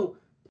so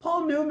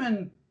Paul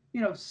Newman,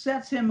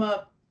 sets him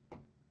up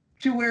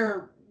to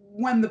where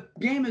when the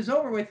game is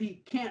over with,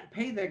 he can't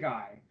pay the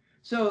guy.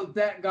 So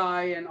that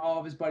guy and all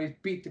of his buddies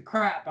beat the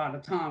crap out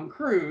of Tom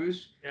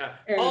Cruise. Yeah.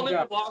 Paul And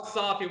Newman walks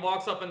off. He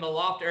walks up in the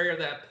loft area of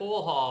that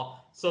pool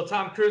hall. So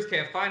Tom Cruise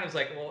can't find him. He's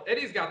like, well,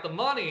 Eddie's got the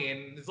money.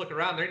 And he's looking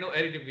around. There ain't no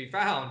Eddie to be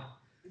found.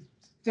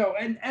 So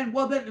and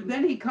well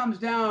then he comes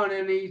down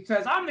and he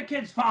says, I'm the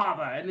kid's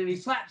father, and then he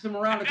slaps him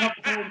around a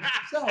couple times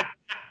himself,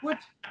 which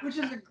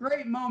is a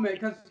great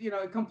moment because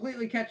it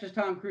completely catches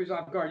Tom Cruise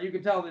off guard. You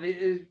can tell that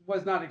he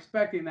was not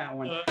expecting that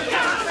one. I'm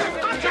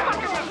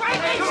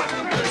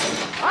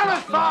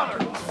his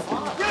father! You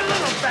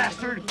little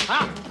bastard!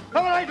 Huh?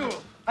 What would I do?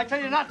 I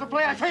tell you not to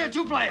play, I tell you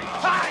to play!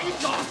 Ah,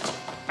 he's gone!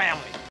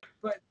 Family.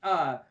 But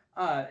I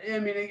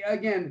mean,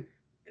 again,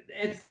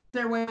 it's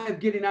their way of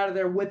getting out of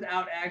there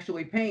without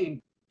actually paying.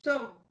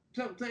 So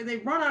they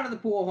run out of the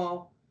pool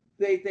hall.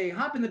 They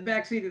hop in the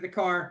back seat of the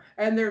car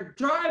and they're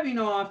driving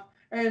off.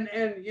 And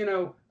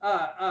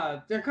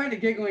they're kind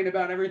of giggling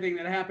about everything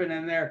that happened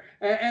in there.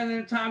 And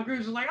then Tom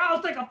Cruise is like,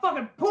 "I'll stick a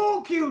fucking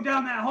pool cue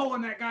down that hole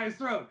in that guy's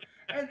throat."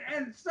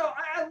 And so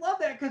I love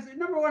that because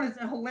number one, it's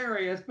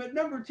hilarious, but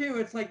number two,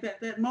 it's like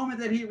that moment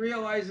that he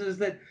realizes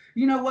that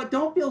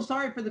don't feel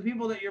sorry for the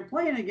people that you're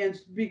playing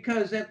against,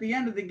 because at the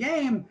end of the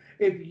game,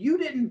 if you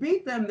didn't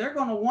beat them, they're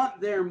going to want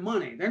their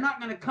money. They're not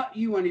going to cut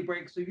you any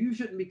breaks, so you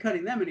shouldn't be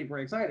cutting them any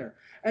breaks either.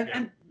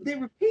 And they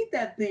repeat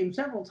that theme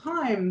several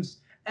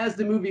times. as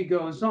the movie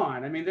goes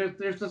on. I mean,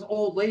 there's this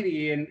old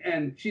lady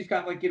and she's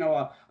got like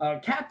a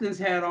captain's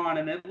hat on,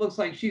 and it looks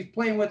like she's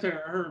playing with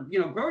her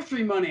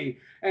grocery money,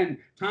 and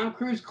Tom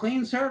Cruise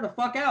cleans her the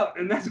fuck out,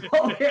 and that's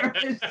all there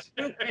is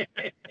to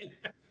it.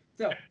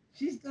 So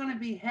she's gonna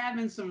be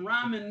having some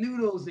ramen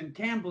noodles and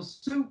Campbell's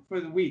soup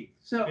for the week.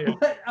 So,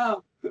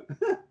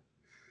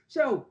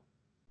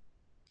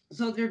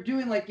 so they're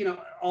doing like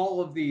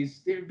all of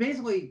these. They're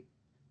basically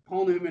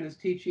Paul Newman is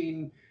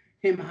teaching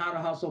him how to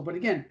hustle, but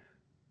again,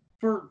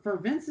 for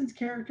Vincent's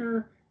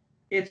character,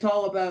 it's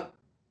all about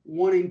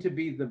wanting to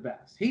be the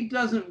best. He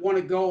doesn't want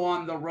to go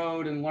on the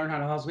road and learn how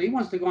to hustle. He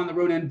wants to go on the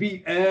road and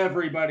beat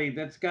everybody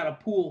that's got a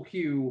pool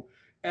cue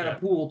at a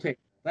pool table.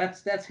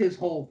 That's his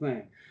whole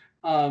thing.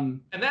 And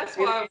that's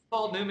why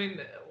Paul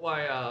Newman,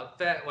 why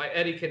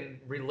Eddie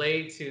can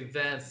relate to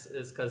Vince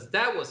is because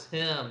that was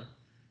him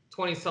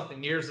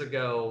 20-something years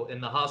ago in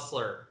The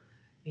Hustler.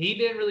 He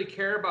didn't really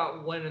care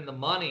about winning the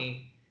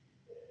money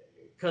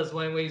because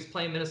when he's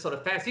playing Minnesota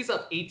Fast, he's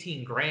up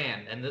 18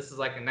 grand, and this is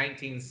like in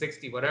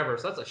 1960 whatever,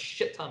 so that's a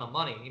shit ton of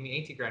money. I mean,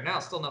 18 grand now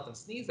is still nothing to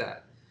sneeze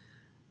at.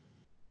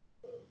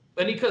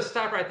 And he could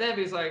stop right then, but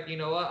he's like, you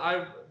know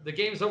what, the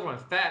game's over when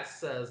Fast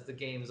says the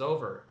game's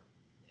over.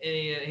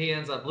 And he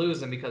ends up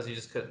losing because he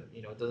just couldn't,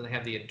 doesn't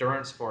have the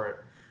endurance for it.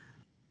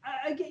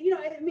 I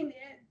mean,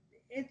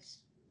 it's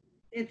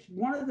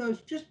one of those,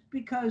 just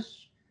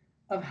because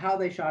of how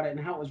they shot it and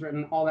how it was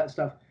written, all that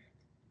stuff.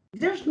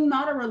 There's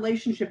not a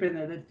relationship in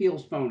there that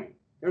feels phony.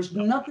 There's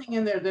nothing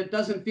in there that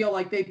doesn't feel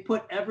like they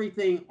put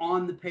everything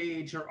on the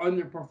page or on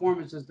their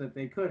performances that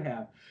they could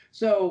have.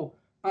 So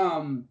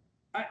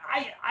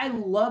I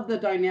love the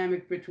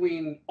dynamic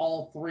between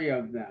all three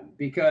of them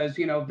because,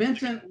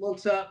 Vincent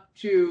looks up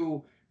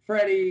to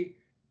Freddie,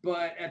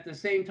 but at the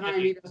same time,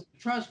 he doesn't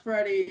trust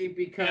Freddie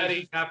because...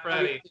 Eddie, not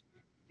Freddie.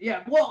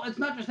 Yeah, well, it's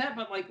not just that,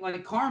 but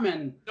like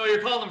Carmen... No,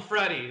 you're calling him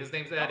Freddie. His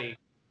name's Eddie.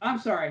 I'm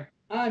sorry.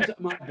 My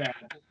bad.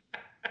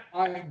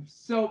 I'm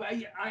so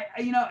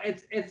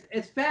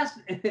it's Fast Fast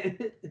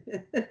Eddie.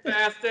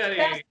 Fast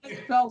Eddie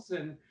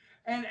Felson,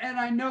 and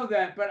I know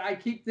that, but I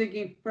keep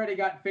thinking Freddie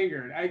got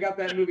fingered. I got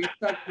that movie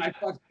stuck in my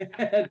fucking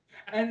head,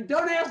 and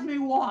don't ask me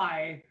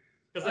why.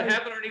 Because I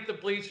have it underneath the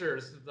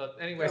bleachers. But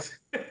anyways.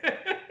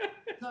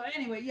 So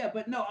anyway, yeah,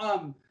 but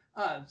no,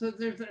 so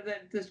there's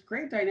this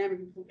great dynamic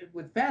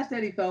with Fast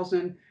Eddie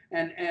Felson,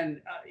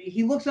 and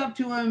he looks up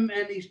to him,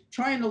 and he's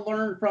trying to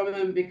learn from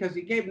him because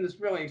he gave him this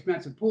really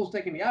expensive pool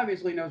stick, and he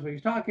obviously knows what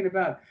he's talking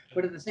about.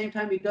 But at the same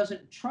time, he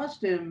doesn't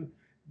trust him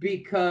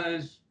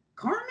because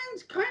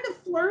Carmen's kind of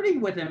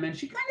flirting with him, and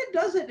she kind of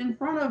does it in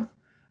front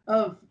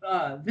of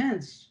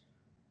Vince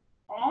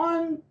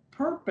on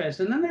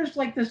purpose. And then there's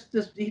like this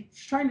he's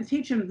trying to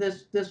teach him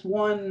this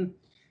one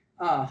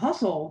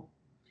hustle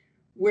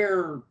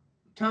where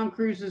Tom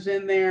Cruise is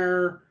in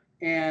there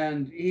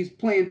and he's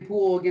playing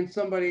pool against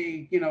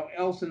somebody,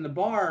 else in the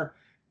bar.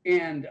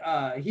 And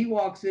he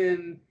walks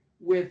in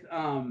with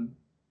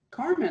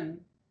Carmen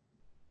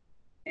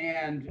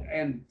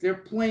and they're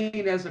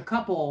playing as a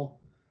couple.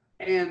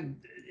 And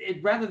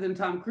rather than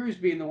Tom Cruise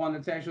being the one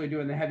that's actually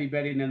doing the heavy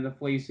betting and the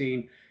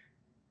fleecing,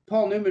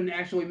 Paul Newman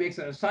actually makes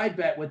a side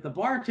bet with the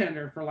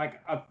bartender for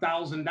like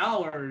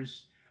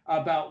 $1,000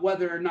 about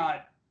whether or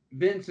not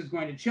Vince is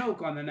going to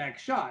choke on the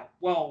next shot.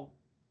 Well,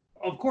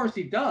 of course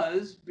he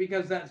does,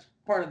 because that's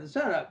part of the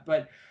setup,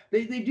 but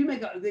they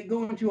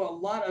go into a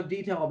lot of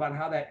detail about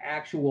how that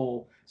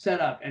actual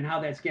setup and how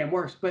that scam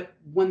works. But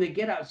when they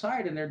get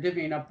outside and they're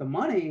divvying up the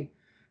money,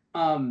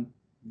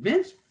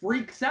 Vince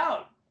freaks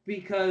out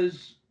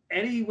because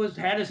Eddie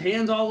had his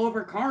hands all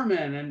over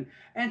Carmen,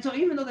 and so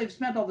even though they've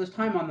spent all this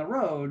time on the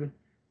road,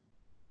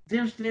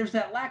 there's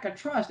that lack of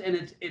trust,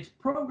 and it's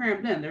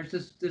programmed in. There's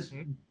this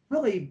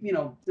really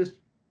this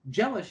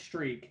jealous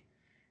streak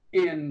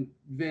in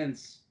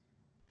Vince.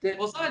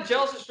 Well, it's not a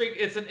jealousy streak,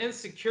 it's an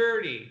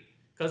insecurity.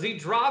 Because he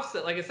drops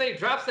it, like I say, he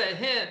drops that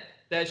hint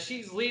that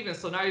she's leaving,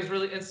 so now he's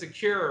really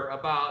insecure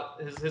about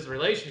his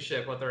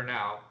relationship with her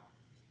now.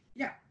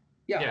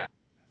 Yeah.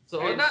 So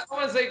I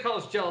wouldn't say call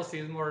it jealousy,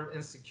 it's more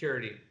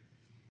insecurity.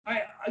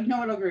 I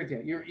I'll agree with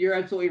you. You're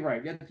absolutely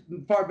right. It's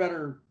far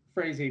better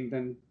phrasing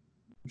than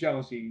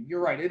jealousy.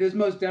 You're right. It is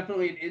most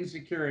definitely an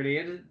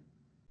insecurity.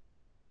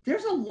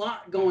 There's a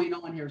lot going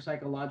on here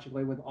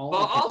psychologically with all.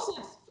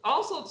 Well,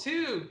 also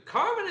too,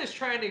 Carmen is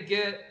trying to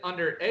get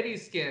under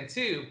Eddie's skin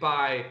too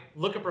by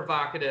looking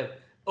provocative,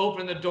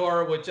 opening the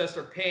door with just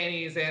her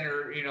panties and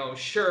her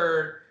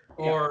shirt,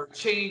 or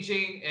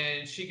changing,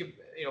 and she could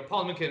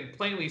Paul Newman can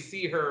plainly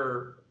see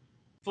her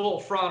full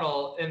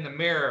frontal in the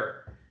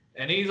mirror,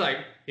 and he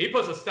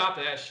puts a stop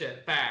to that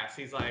shit fast.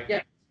 He's like,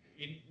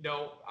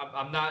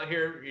 I'm not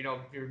here.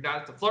 You're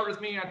not to flirt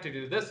with me. You have to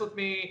do this with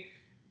me.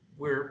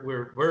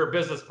 We're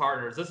business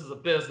partners. This is a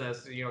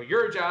business.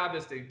 Your job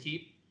is to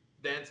keep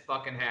Vince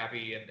fucking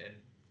happy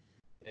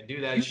and do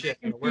that shit.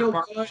 We're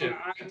partnership.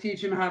 I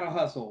teach him how to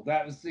hustle.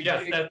 That was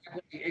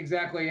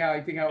exactly how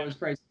I think how it was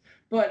phrased.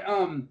 But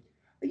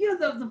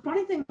the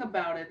funny thing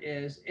about it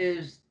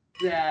is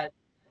that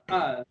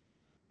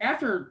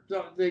after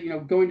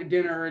going to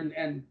dinner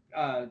and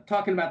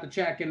talking about the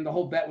check and the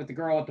whole bet with the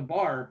girl at the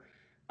bar,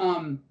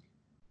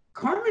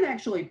 Carmen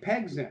actually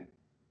pegs him.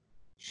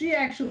 She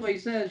actually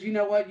says, you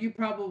know what, you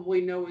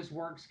probably know his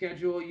work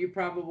schedule. You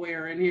probably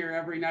are in here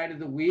every night of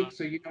the week,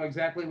 so you know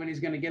exactly when he's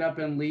going to get up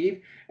and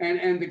leave.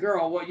 And the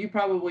girl, well, you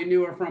probably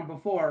knew her from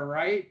before,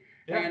 right?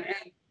 Yeah.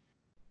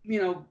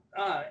 And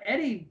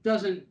Eddie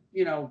doesn't,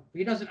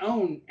 he doesn't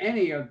own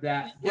any of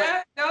that.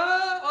 Yeah,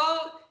 no,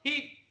 well,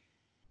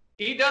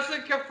 he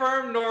doesn't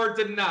confirm nor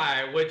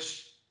deny,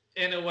 which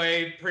in a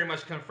way pretty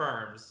much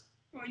confirms.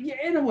 Yeah,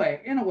 in a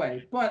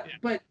way, but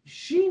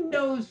she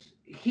knows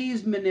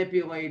he's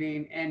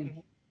manipulating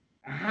and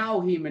how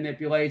he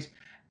manipulates,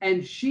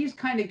 and she's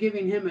kind of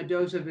giving him a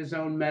dose of his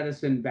own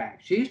medicine back.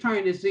 She's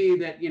trying to see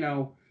that,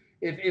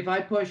 if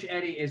I push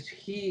Eddie, is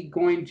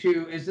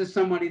this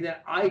somebody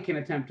that I can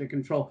attempt to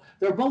control?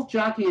 They're both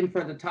jockeying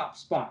for the top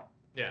spot.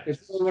 Yeah.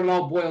 It's what it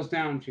all boils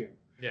down to.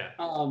 Yeah.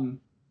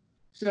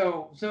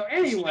 So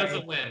anyway. She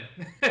doesn't win.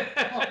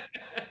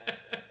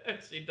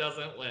 She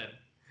doesn't win.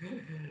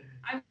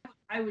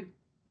 I would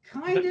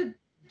kind of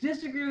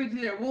disagree with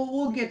you there.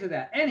 We'll get to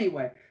that.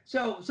 Anyway,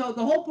 so the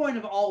whole point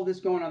of all of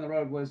this going on the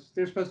road was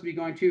they're supposed to be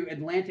going to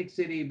Atlantic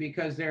City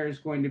because there's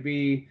going to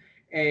be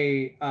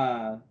a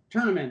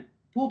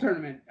pool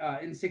tournament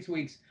in 6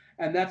 weeks,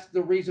 and that's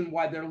the reason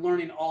why they're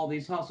learning all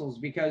these hustles,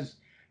 because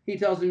he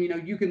tells them,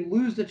 you can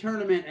lose the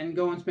tournament and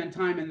go and spend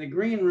time in the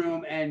green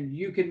room, and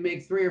you can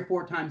make 3 or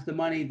 4 times the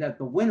money that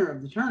the winner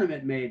of the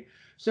tournament made.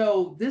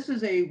 So this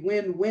is a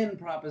win-win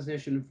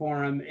proposition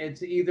for him.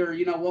 It's either,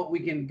 we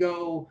can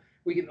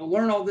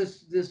learn all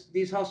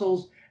these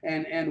hustles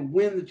and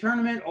win the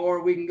tournament,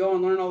 or we can go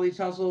and learn all these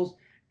hustles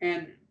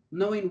and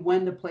knowing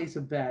when to place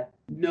a bet,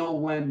 know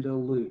when to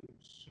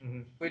lose,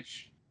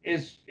 which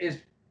is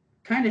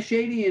kind of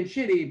shady and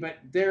shitty, but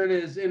there it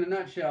is in a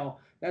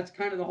nutshell. That's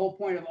kind of the whole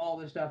point of all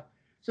this stuff.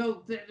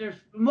 So there's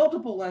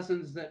multiple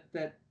lessons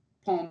that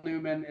Paul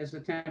Newman is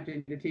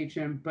attempting to teach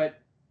him. But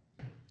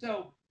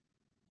so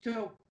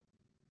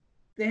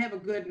they have a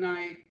good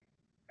night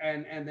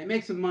and they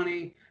make some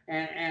money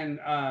and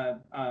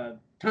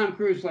Tom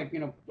Cruise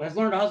has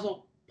learned to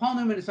hustle. Paul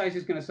Newman decides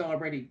he's going to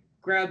celebrate. He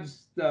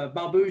grabs the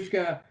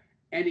babushka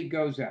and he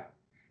goes out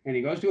and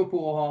he goes to a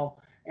pool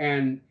hall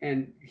and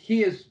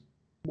he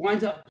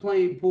winds up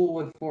playing pool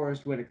with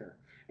Forrest Whitaker.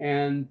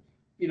 And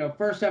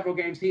first several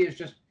games, he is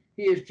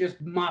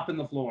just mopping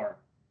the floor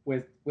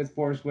with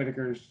Forrest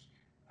Whitaker's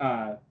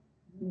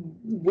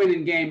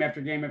winning game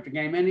after game after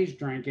game, and he's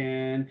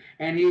drinking,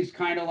 and he's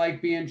kind of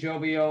like being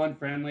jovial and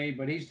friendly,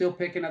 but he's still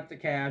picking up the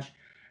cash,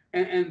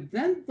 and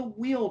then the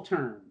wheel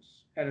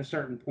turns at a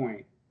certain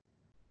point,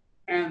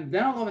 and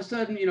then all of a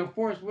sudden,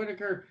 Forrest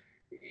Whitaker,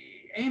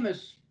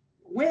 Amos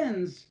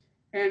wins,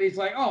 and he's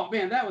like, oh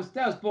man, that was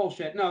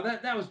bullshit. No,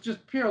 that was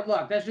just pure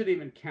luck. That shouldn't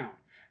even count,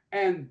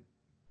 and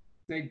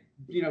they,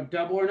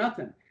 double or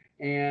nothing.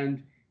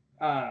 And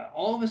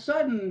all of a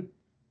sudden,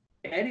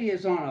 Eddie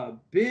is on a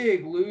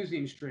big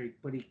losing streak,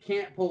 but he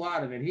can't pull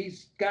out of it.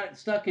 He's got it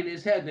stuck in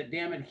his head that,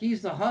 damn it,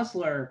 he's the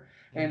hustler,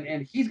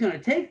 and he's going to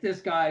take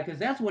this guy because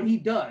that's what he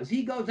does.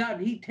 He goes out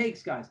and he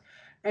takes guys.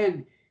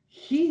 And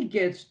he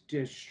gets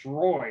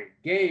destroyed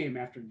game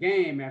after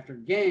game after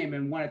game.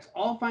 And when it's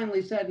all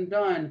finally said and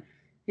done,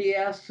 he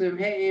asks him,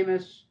 hey,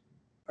 Amos,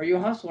 are you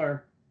a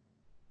hustler?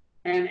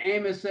 And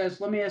Amos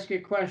says, let me ask you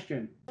a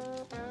question.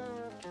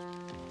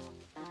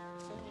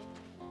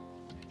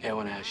 Hey, I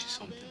want to ask you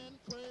something.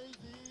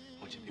 I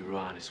want you to be real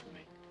honest with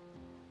me.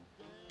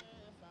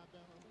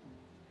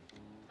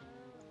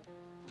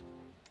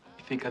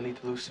 You think I need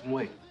to lose some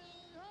weight?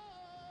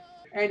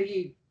 And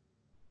he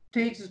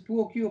takes his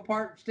pool cue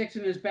apart, sticks it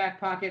in his back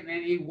pocket,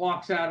 and he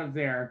walks out of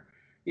there,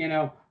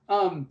 And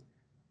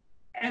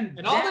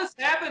all this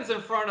happens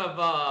in front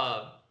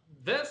of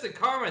Vince and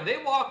Carmen.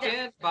 They walk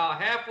in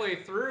about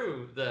halfway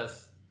through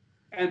this,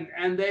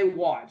 and they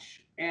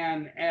watch,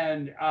 and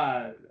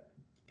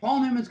Paul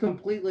Newman's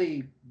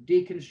completely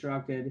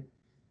deconstructed.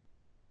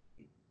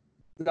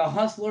 The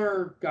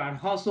hustler got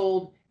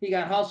hustled. He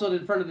got hustled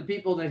in front of the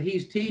people that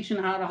he's teaching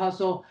how to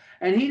hustle,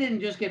 and he didn't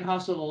just get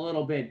hustled a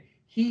little bit.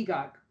 He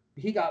got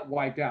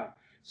wiped out.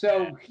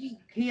 So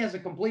he has a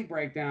complete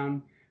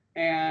breakdown,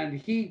 and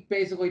he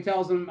basically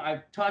tells them,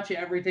 "I've taught you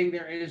everything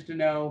there is to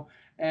know."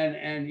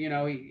 And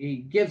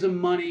he gives them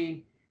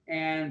money,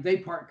 and they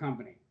part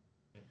company.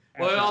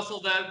 Well, also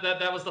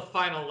that was the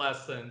final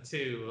lesson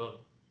too,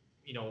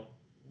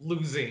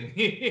 losing.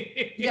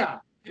 Yeah.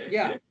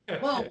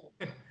 Well,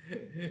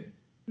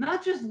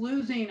 not just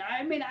losing.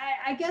 I mean,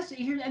 I guess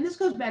here, and this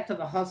goes back to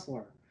The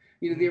Hustler,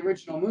 the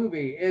original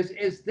movie.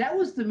 Is that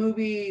was the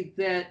movie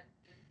that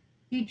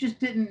he just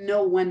didn't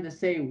know when to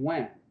say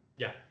when.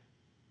 Yeah.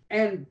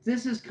 And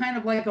this is kind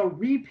of like a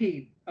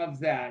repeat of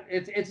that.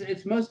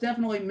 It's most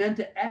definitely meant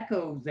to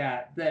echo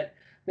that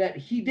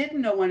he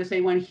didn't know when to say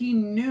when. He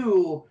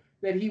knew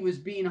that he was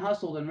being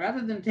hustled, and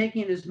rather than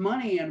taking his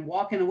money and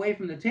walking away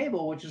from the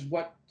table, which is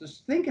what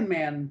this thinking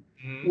man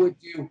would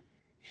do,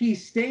 he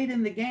stayed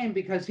in the game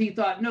because he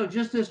thought, no,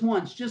 just this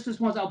once,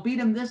 I'll beat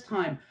him this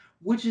time.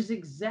 which is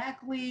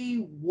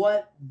exactly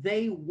what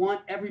they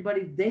want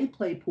everybody they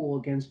play pool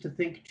against to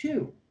think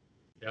too.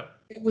 Yep.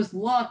 It was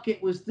luck.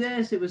 It was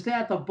this. It was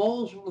that. The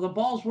balls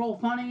roll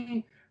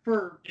funny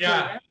for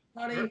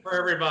everybody. For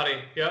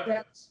everybody.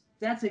 Yep.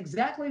 That's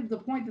exactly the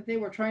point that they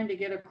were trying to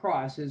get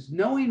across, is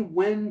knowing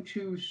when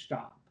to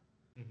stop.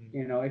 Mm-hmm.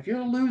 You know, if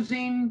you're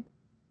losing,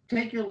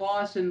 take your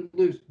loss and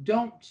lose.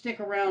 Don't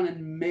stick around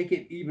and make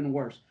it even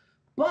worse.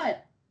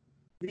 But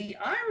the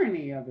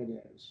irony of it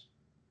is,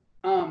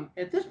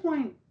 at this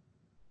point,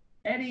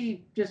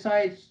 Eddie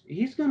decides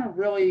he's going to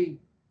really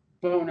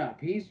bone up.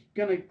 He's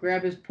going to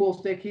grab his pool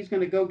stick. He's going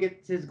to go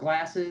get his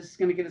glasses. He's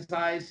going to get his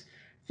eyes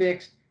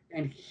fixed.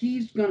 And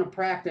he's going to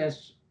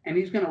practice. And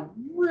he's going to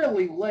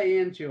really lay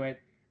into it.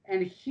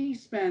 And he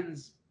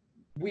spends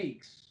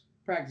weeks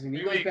practicing.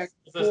 He goes back.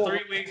 It says 3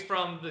 weeks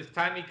from the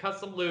time he cuts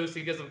them loose.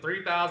 He gives them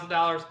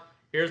 $3,000.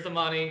 Here's the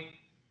money.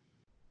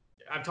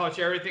 I've taught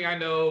you everything I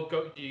know.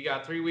 You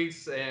got 3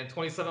 weeks and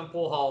 27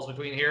 pool halls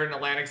between here and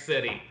Atlantic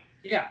City.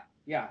 Yeah.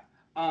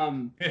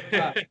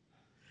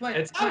 But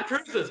and Tom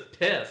Cruise is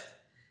pissed.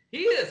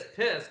 He is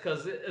pissed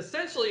because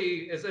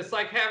essentially it's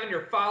like having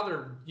your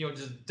father,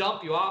 just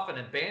dump you off and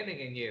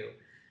abandoning you.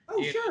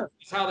 Oh, sure.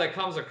 It's how that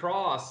comes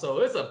across. So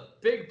it's a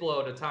big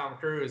blow to Tom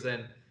Cruise.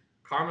 And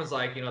Carmen's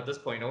like, at this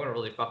point, no one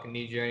really fucking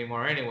needs you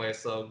anymore anyway.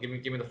 So give me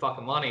the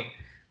fucking money.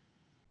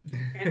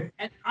 and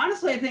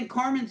honestly, I think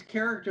Carmen's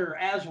character,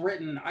 as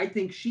written, I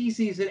think she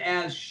sees it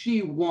as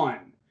she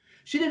won.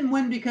 She didn't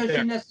win because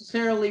she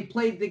necessarily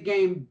played the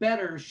game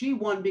better. She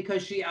won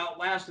because she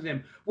outlasted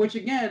him, which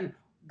again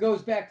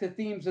goes back to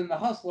themes in The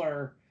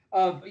Hustler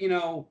of,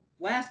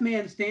 last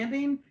man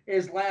standing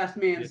is last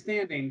man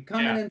standing.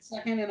 Coming in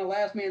second in a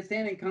last man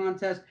standing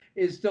contest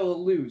is still a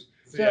lose.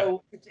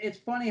 So it's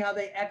funny how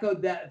they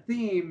echoed that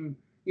theme,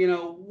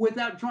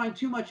 without drawing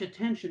too much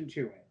attention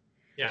to it.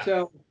 Yeah.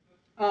 So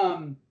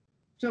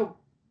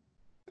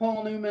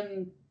Paul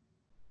Newman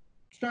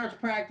starts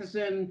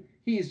practicing.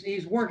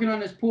 He's working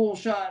on his pool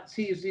shots.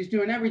 He's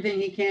doing everything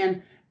he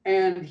can,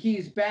 and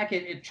he's back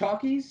at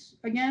Chalky's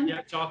again.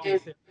 Yeah,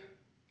 Chalky's.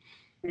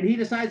 And he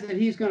decides that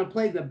he's going to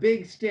play the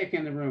big stick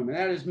in the room, and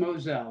that is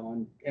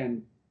Moselle.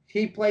 And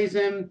he plays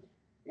him,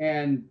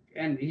 and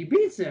he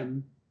beats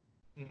him.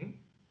 Mm-hmm.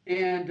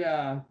 And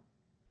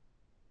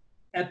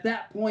at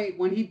that point,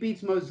 when he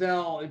beats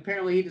Moselle,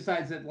 apparently he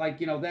decides that,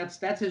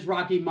 that's his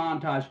Rocky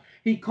montage.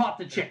 He caught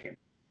the chicken.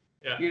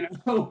 Yeah.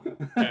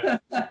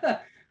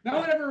 No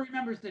one ever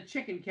remembers the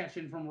chicken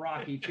catching from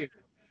Rocky, too.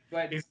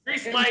 But he's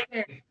grease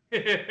lightning.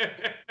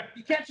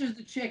 He catches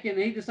the chicken,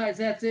 and he decides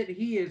that's it.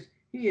 He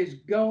is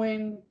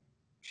going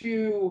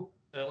to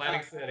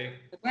Atlantic City.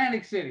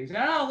 Atlantic City. So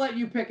I'll let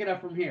you pick it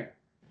up from here.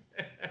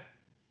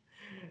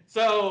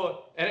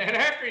 So, and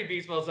after he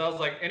beats Moselle, I was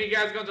like, any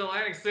guys going to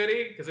Atlantic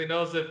City? Because he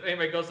knows if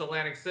anybody goes to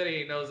Atlantic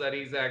City, he knows that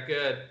he's that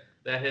good,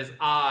 that his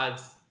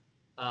odds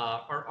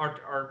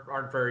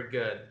aren't very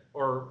good.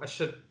 Or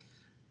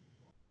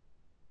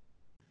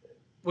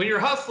when you're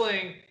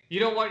hustling, you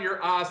don't want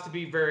your odds to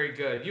be very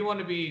good. You want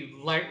to be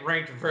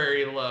ranked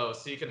very low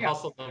so you can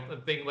hustle them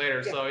and think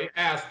later. Yeah. So he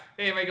asked,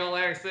 hey, am I going to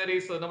Atlantic City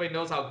so nobody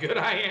knows how good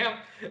I am?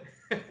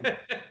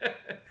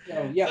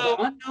 So the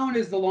unknown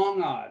is the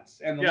long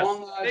odds, and the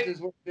long odds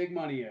is where big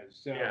money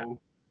is.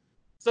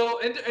 So,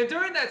 and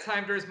during that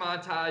time, during his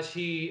montage,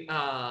 he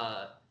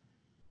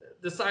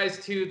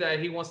decides too that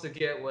he wants to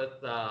get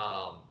with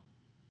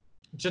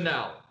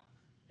Janelle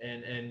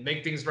and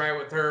make things right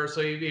with her.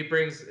 So he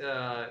brings.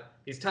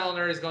 He's telling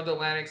her he's going to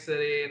Atlantic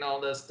City and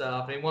all this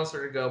stuff, and he wants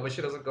her to go, but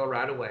she doesn't go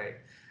right away.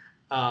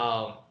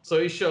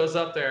 So he shows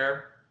up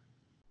there.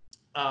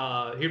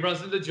 He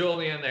runs into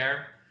Julian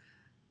there.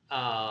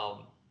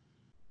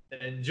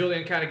 And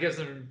Julian kind of gives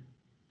him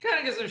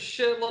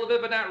shit a little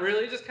bit, but not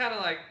really. Just kind of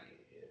like,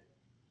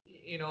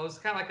 it's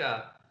kind of like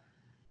a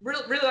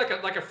really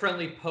like a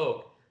friendly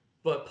poke.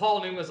 But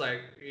Paul Newman's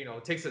like,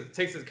 takes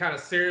it kind of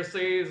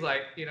seriously. He's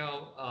like,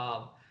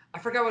 I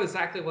forgot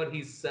exactly what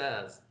he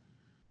says,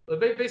 but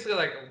basically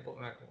like,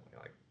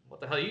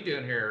 what the hell are you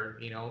doing here,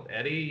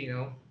 Eddie,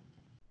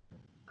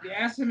 He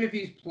asked him if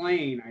he's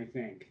playing, I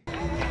think.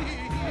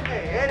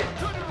 Hey, Eddie.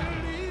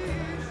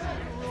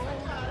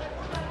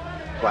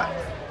 What?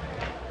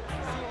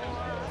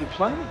 You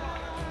playing?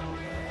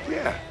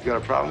 Yeah. You got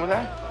a problem with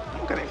that? I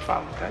don't got any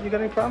problem with that. You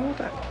got any problem with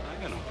that?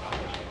 I got no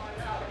problem.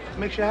 If it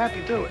makes you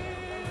happy, do it.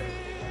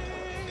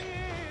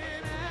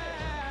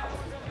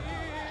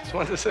 Just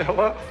wanted to say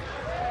hello.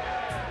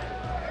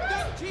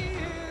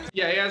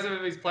 Yeah, he asks him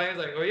if he's playing.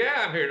 He's like, well,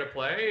 yeah, I'm here to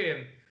play.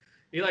 And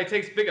he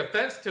takes big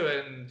offense to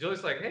it. And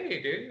Julie's like,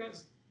 hey, dude,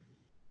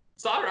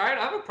 it's all right.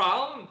 I have a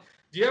problem.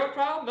 Do you have a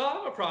problem? No, I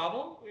have a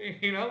problem.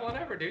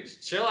 Whatever, dude.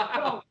 Just chill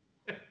out.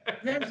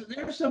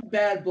 There's some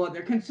bad blood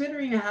there,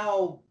 considering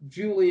how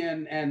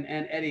Julian and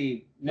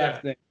Eddie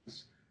left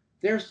things.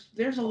 There's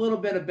a little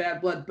bit of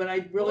bad blood, but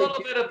I really a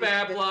little bit of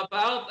bad blood, but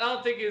I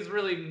don't think he's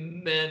really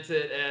meant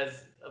it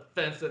as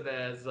offensive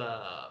as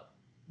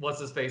what's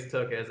his face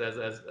took as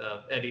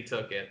Eddie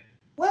took it.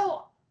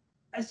 Well,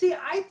 See,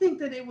 I think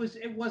that it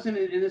wasn't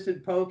an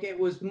innocent poke. It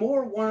was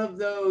more one of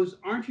those,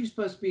 aren't you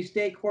supposed to be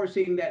stake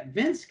horsing that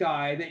Vince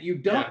guy that you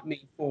dumped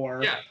me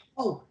for? Yeah.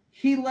 Oh,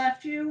 he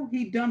left you,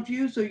 he dumped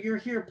you, so you're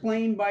here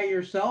playing by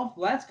yourself?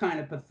 Well, that's kind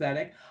of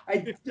pathetic.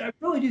 I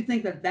really do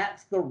think that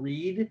that's the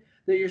read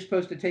that you're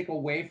supposed to take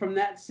away from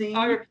that scene.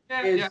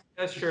 Yeah,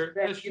 that's true.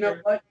 That, That's you know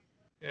true. what?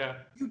 Yeah.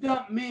 You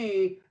dumped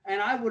me, and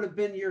I would have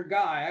been your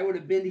guy. I would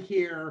have been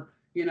here,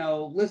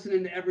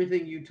 listening to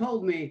everything you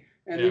told me,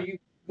 and then you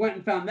went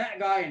and found that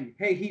guy, and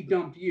hey, he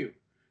dumped you.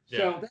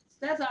 So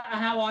that's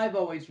how I've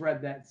always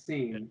read that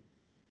scene.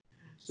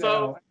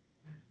 So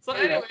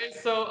anyway,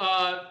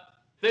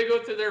 they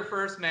go to their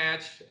first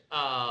match.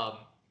 Tom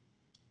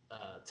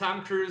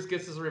Cruise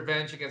gets his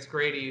revenge against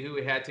Grady, who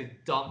he had to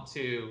dump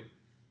to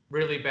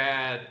really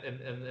bad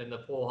in the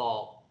pool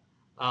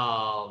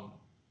hall.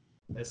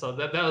 And so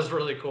that was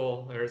really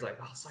cool. It was like,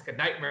 oh, it's like a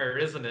nightmare,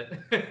 isn't it?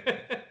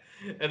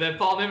 And then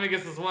Paul Newman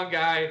gets this one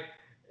guy,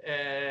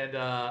 and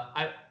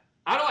I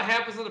don't know what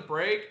happens in the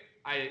break.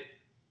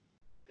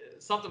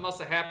 Something must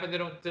have happened. They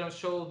don't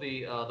show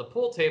the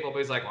pool table, but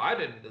he's like, well, I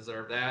didn't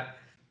deserve that.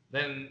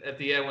 Then at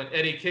the end, when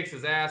Eddie kicks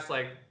his ass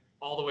like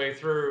all the way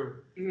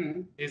through,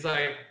 he's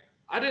like,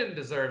 I didn't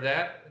deserve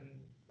that.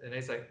 And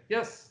he's like,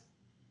 yes,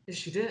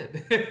 you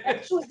did.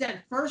 Actually,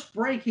 that first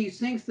break, he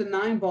sinks the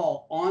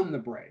 9-ball on the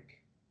break.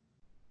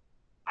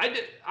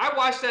 I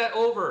watched that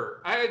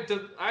over. I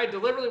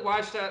deliberately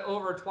watched that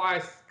over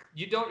twice.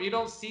 You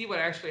don't see what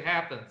actually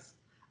happens.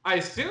 I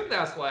assume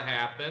that's what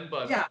happened,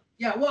 but yeah.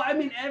 Well, I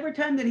mean, every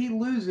time that he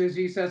loses,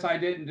 he says, "I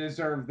didn't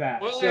deserve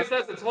that." Well, he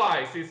says it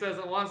twice. He says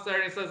it once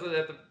there, and he says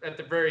it at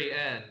the very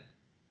end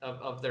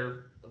of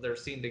their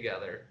scene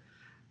together.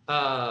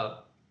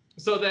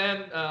 So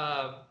then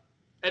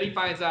Eddie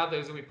finds out that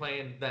he's gonna be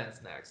playing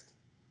Vince next.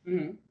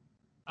 Mm-hmm.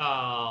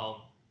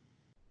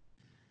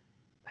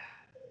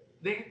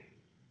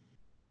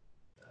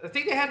 I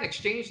think they had an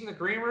exchange in the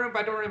green room,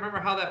 but I don't remember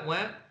how that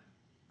went.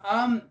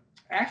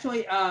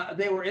 Actually,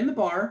 they were in the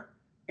bar,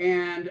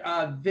 and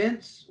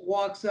Vince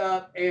walks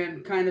up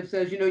and kind of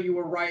says, you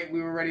were right.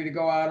 We were ready to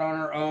go out on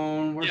our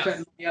own. We're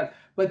setting up.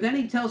 But then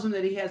he tells him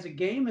that he has a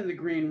game in the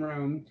green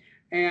room,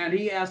 and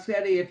he asks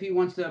Eddie if he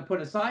wants to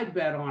put a side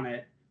bet on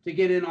it to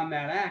get in on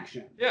that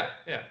action. Yeah.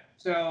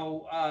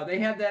 So they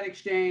have that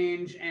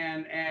exchange,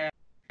 and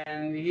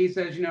he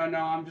says, no,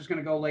 I'm just going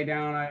to go lay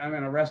down. I'm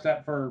going to rest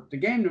up for the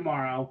game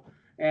tomorrow,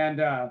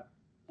 and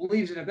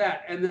leaves it at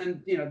that. And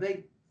then,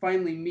 they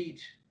finally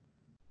meet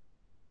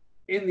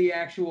in the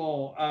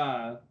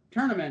actual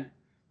tournament,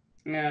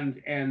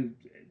 and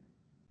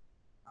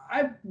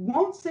I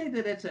won't say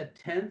that it's a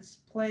tense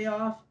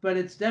playoff, but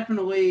it's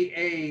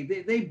definitely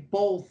they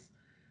both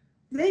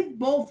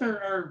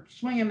are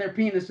swinging their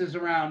penises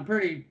around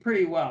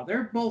pretty well.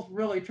 They're both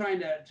really trying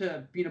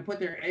to put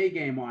their A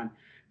game on,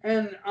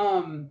 and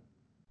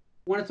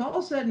when it's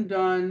all said and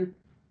done,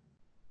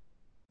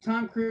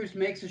 Tom Cruise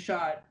makes a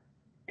shot,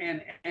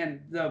 and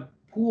the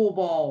pool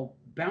ball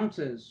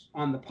bounces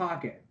on the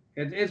pocket.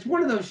 It's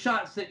one of those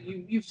shots that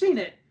you've seen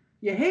it.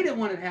 You hate it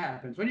when it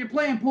happens. When you're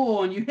playing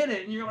pool and you hit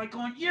it and you're like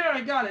going, yeah, I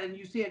got it. And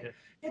you see it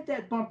hit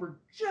that bumper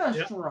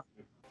just right.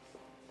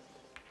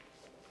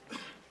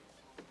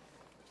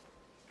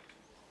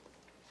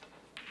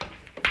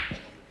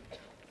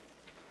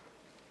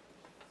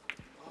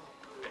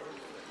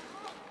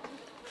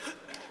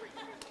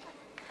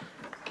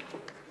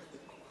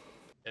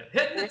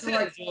 Hit the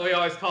titty is what we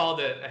always called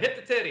it. I hit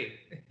the titty.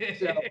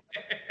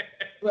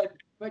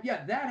 But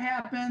yeah, that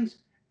happens.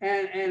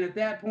 And at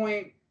that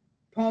point,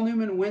 Paul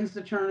Newman wins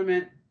the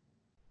tournament,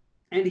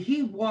 and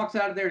he walks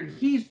out of there, and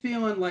he's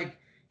feeling like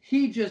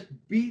he just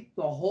beat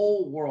the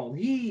whole world.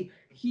 He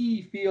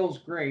feels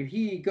great.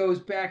 He goes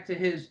back to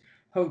his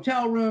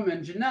hotel room,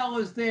 and Janelle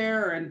is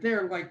there, and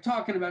they're like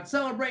talking about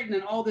celebrating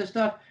and all this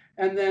stuff.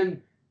 And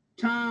then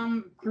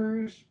Tom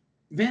Cruise,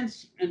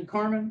 Vince, and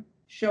Carmen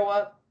show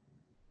up,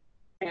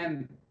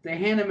 and they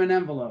hand him an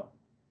envelope,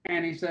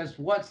 and he says,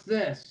 "What's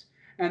this?"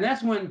 And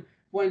that's when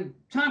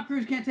Tom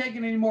Cruise can't take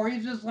it anymore.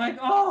 He's just like,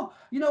 "Oh,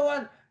 you know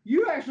what?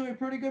 You're actually a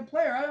pretty good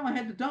player. I only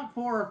had to dump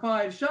 4 or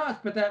 5 shots,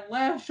 but that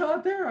last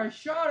shot there, I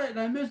shot it and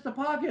I missed the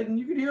pocket." And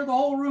you could hear the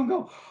whole room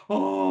go,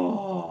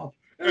 "Oh."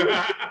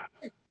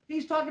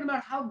 He's talking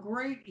about how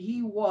great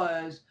he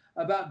was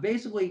about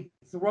basically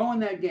throwing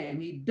that game.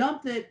 He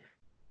dumped it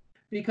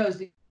because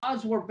the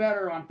odds were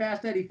better on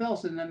Fast Eddie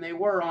Felson than they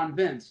were on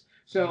Vince.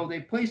 So they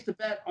placed the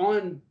bet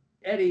on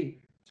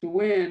Eddie to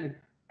win,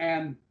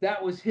 and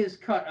that was his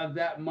cut of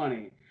that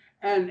money.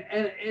 And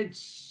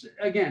it's,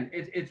 again,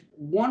 it's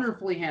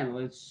wonderfully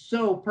handled. It's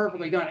so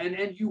perfectly done.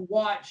 And you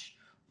watch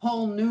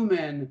Paul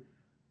Newman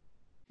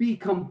be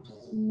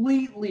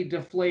completely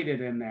deflated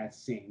in that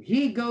scene.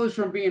 He goes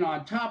from being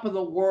on top of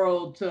the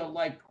world to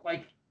like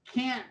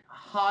can't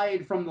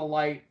hide from the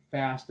light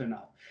fast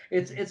enough.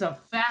 It's a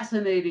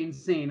fascinating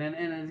scene,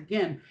 and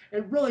again,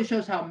 it really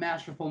shows how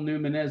masterful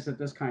Newman is at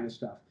this kind of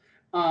stuff.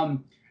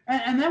 And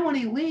then when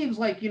he leaves,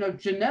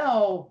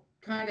 Janelle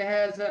kind of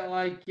has that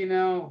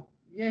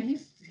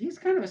he's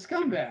kind of a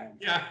scumbag.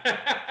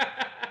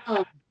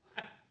 Yeah.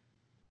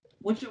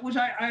 which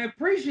I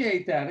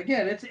appreciate that.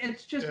 Again,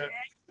 it's just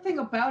everything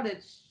about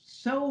it's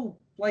so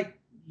like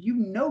you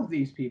know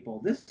these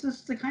people. This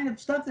is the kind of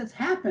stuff that's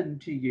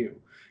happened to you,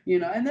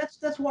 and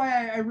that's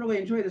why I really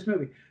enjoy this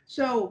movie.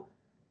 So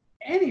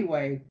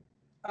anyway,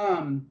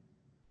 um,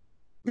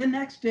 the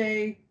next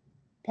day,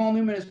 Paul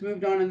Newman has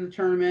moved on in the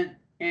tournament,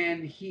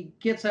 and he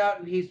gets out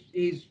and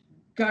he's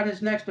got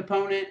his next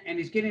opponent, and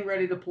he's getting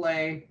ready to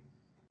play,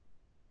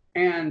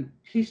 and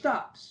he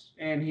stops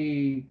and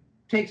he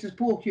takes his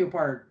pool cue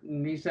apart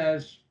and he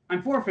says,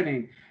 "I'm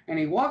forfeiting." And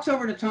he walks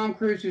over to Tom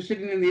Cruise, who's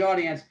sitting in the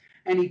audience,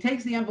 and he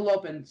takes the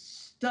envelope and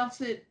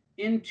stuffs it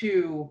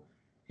into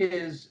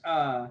his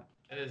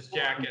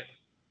jacket.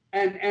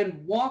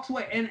 And walks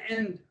away.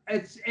 And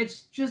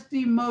it's just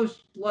the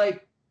most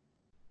like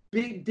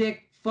big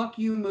dick fuck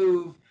you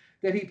move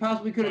that he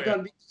possibly could have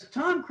done, because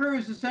Tom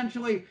Cruise,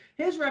 essentially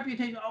his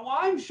reputation, well,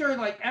 I'm sure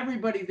like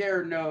everybody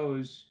there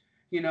knows,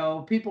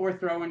 people are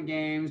throwing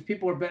games,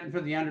 people are betting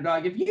for the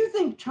underdog. If you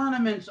think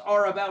tournaments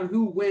are about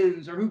who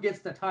wins or who gets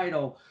the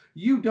title,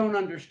 you don't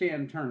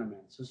understand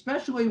tournaments,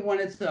 especially when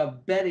it's a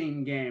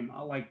betting game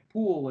like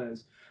pool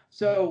is.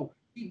 So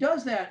he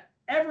does that.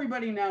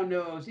 Everybody now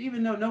knows,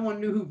 even though no one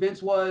knew who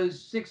Vince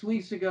was 6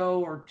 weeks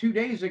ago or 2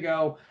 days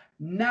ago,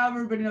 now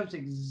everybody knows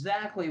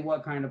exactly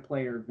what kind of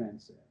player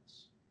Vince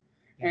is.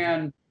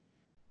 And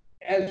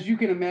as you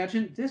can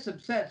imagine, this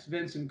upsets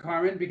Vince and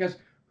Carmen, because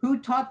who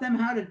taught them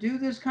how to do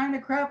this kind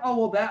of crap? Oh,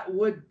 well, that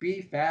would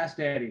be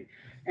Fast Eddie.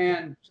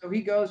 And so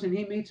he goes and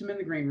he meets him in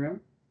the green room.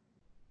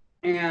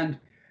 And,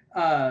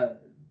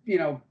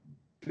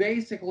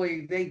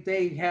 basically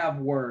they have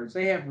words.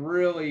 They have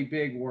really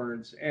big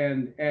words.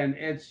 And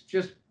it's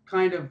just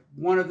kind of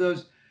one of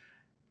those,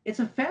 it's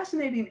a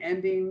fascinating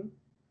ending,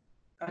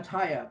 a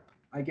tie-up,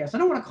 I guess. I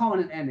don't want to call it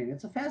an ending.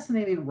 It's a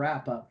fascinating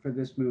wrap-up for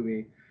this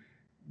movie,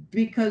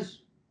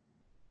 because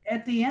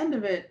at the end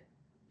of it,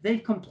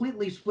 they've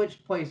completely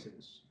switched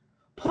places.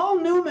 Paul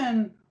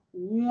Newman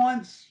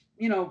wants,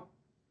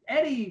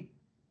 Eddie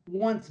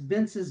wants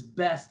Vince's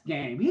best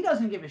game. He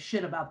doesn't give a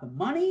shit about the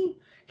money.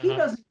 He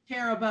doesn't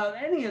care about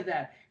any of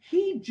that.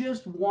 He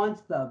just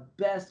wants the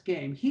best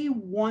game. He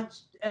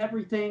wants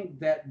everything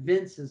that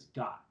Vince has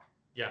got.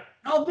 Yeah.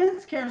 All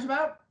Vince cares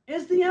about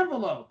is the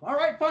envelope. All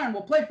right, fine,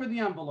 we'll play for the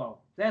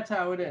envelope. That's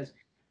how it is.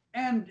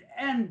 And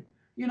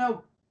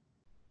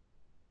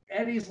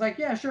Eddie's like,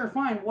 yeah, sure,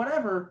 fine,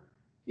 whatever.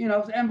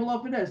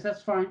 Envelope it is.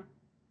 That's fine.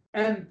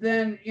 And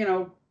then,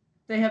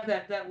 they have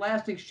that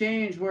last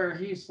exchange where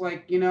he's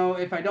like,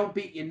 if I don't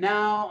beat you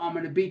now, I'm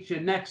going to beat you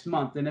next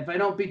month. And if I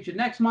don't beat you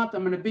next month,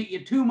 I'm going to beat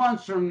you 2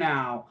 months from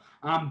now.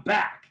 I'm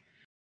back.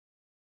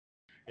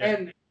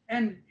 Yeah.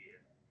 And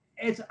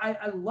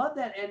I love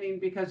that ending,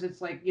 because it's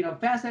like,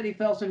 Fast Eddie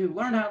Felson, who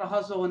learned how to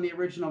hustle in the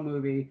original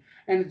movie,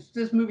 and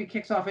this movie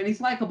kicks off, and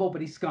he's likable,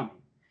 but he's scummy.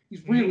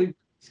 He's really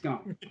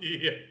scummy.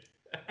 Yeah.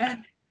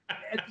 And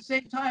at the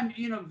same time,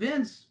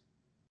 Vince,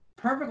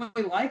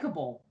 perfectly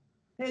likable.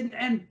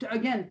 And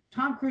again,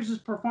 Tom Cruise's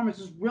performance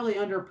is really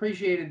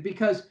underappreciated,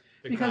 because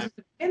at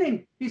the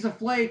beginning he's a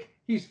flake,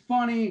 he's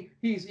funny,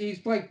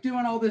 he's like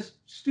doing all this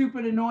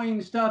stupid, annoying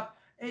stuff.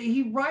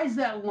 He rides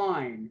that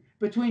line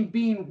between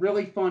being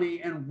really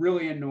funny and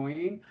really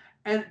annoying.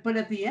 But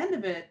at the end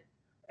of it,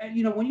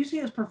 when you see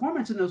his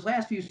performance in those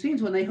last few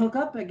scenes when they hook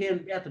up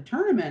again at the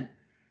tournament,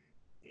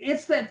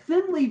 it's that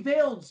thinly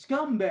veiled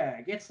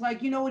scumbag. It's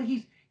like,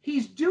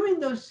 he's doing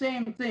those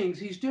same things.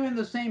 He's doing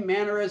the same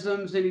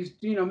mannerisms, and he's,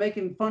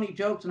 making funny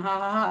jokes and ha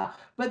ha ha.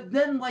 But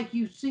then, like,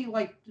 you see,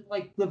 like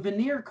the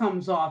veneer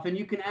comes off, and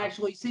you can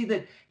actually see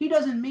that he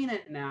doesn't mean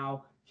it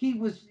now. He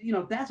was,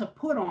 that's a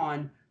put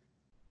on.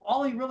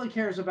 All he really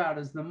cares about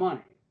is the money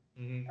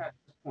at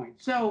this point.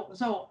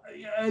 So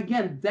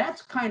again,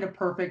 that's kind of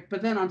perfect.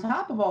 But then on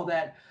top of all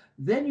that,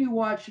 then you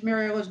watch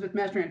Mary Elizabeth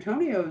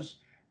Mastrantonio's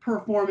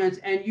performance,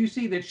 and you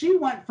see that she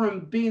went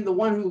from being the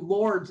one who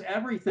lords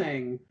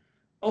everything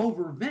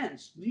over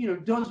Vince,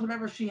 does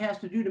whatever she has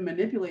to do to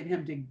manipulate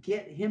him to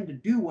get him to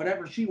do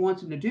whatever she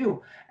wants him to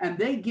do. And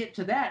they get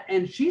to that,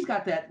 and she's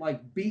got that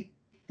like beat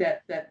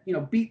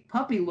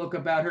puppy look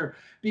about her,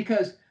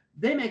 because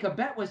they make a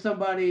bet with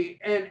somebody,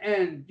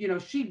 and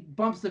she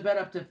bumps the bet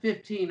up to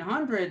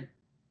 1,500,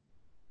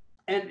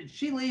 and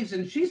she leaves,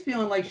 and she's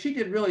feeling like she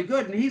did really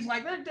good, and he's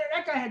like, that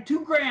guy had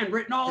 $2,000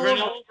 written all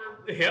over.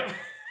 Yep.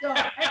 So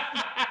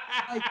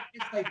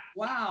it's like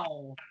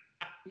wow,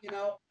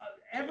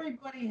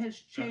 everybody has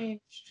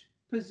changed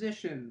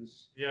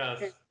positions.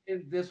 Yes.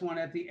 In this one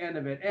at the end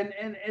of it, and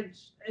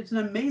it's an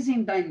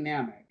amazing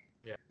dynamic.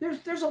 Yeah.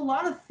 There's a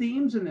lot of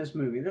themes in this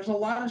movie. There's a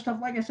lot of stuff.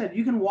 Like I said,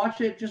 you can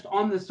watch it just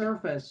on the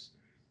surface,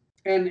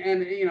 and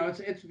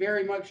it's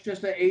very much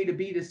just A to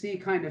B to C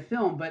kind of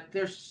film. But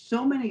there's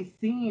so many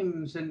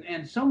themes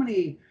and so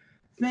many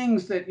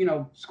things that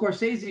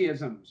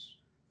Scorseseisms,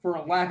 for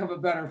lack of a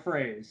better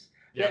phrase,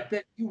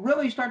 that you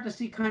really start to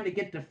see kind of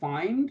get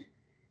defined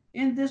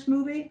in this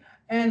movie.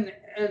 And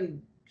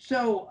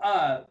so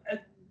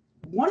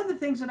one of the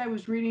things that I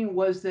was reading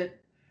was that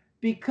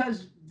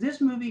because this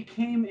movie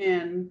came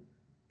in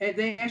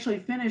They actually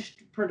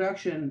finished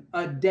production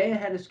a day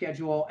ahead of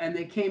schedule, and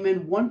they came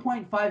in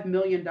 $1.5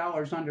 million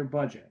under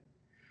budget.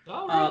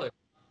 Oh, really?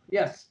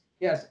 Yes,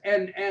 yes,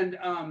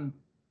 and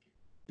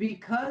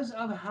because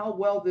of how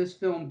well this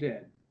film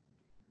did,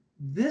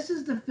 this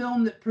is the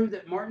film that proved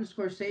that Martin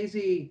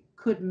Scorsese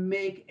could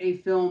make a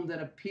film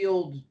that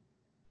appealed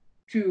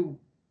to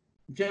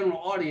general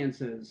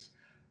audiences.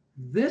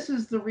 This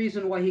is the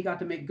reason why he got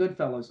to make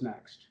Goodfellas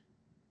next.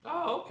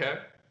 Oh, okay.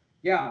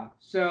 Yeah,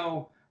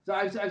 so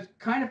I was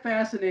kind of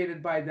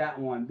fascinated by that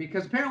one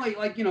because apparently,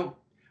 like,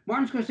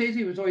 Martin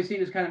Scorsese was always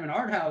seen as kind of an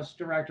art house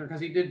director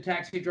because he did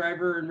Taxi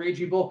Driver and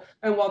Raging Bull,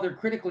 and while they're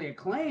critically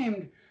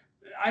acclaimed,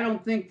 I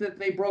don't think that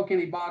they broke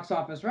any box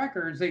office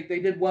records. They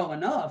did well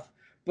enough,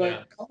 but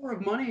Yeah. Color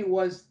of Money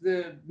was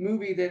the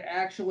movie that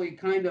actually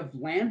kind of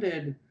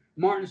landed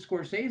Martin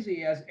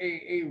Scorsese as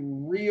a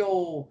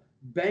real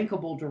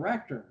bankable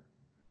director.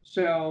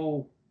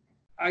 So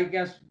I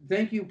guess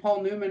thank you,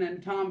 Paul Newman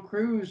and Tom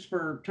Cruise,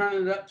 for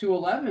turning it up to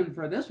 11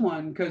 for this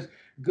one because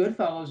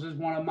Goodfellas is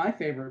one of my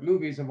favorite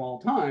movies of all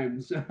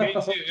time. So. Me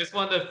too. It's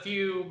one of the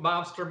few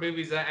mobster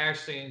movies I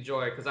actually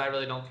enjoy because I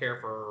really don't care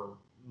for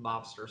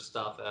mobster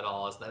stuff at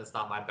all. It's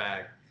not my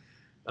bag.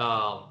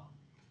 Um,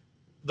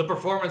 the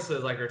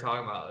performances, like you're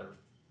talking about, are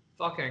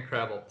fucking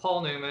incredible.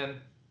 Paul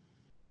Newman,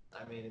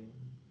 I mean,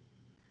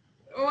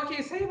 what can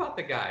you say about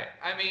the guy?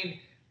 I mean,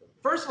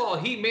 first of all,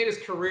 he made his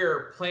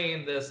career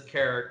playing this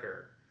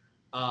character.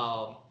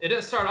 It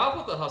didn't start off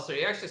with the hustler.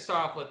 He actually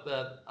started off with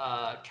the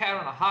cat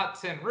on a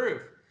hot tin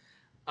roof,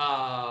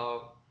 uh,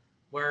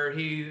 where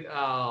he's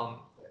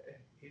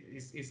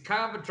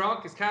kind of a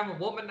drunk, he's kind of a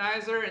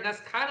womanizer, and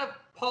that's kind of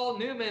Paul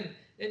Newman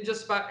in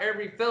just about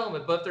every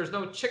film. But if there's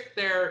no chick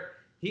there,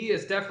 he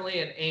is definitely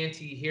an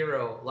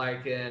anti-hero,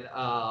 like in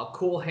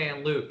Cool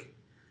Hand Luke.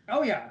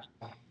 Oh yeah.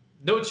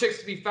 No chicks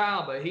to be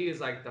found, but he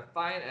is like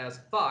defiant as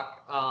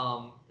fuck.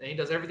 And he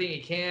does everything he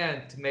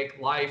can to make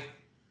life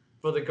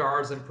for the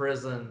guards in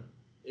prison,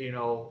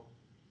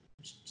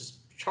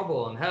 just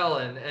trouble and hell.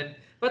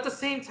 But at the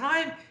same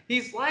time,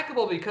 he's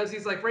likable because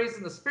he's like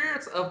raising the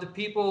spirits of the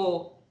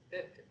people,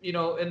 in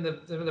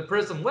the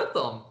prison with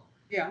them.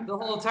 Yeah. The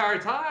whole entire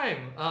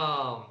time.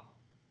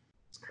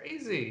 It's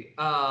crazy.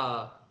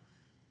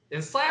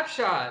 And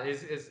Slapshot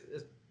is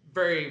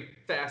very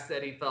fast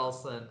Eddie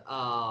Felson.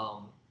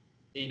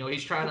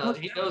 He's trying to.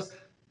 He knows,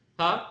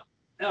 huh?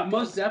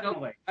 Most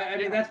definitely. I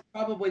mean, that's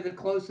probably the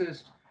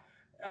closest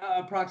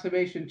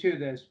approximation to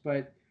this.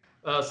 But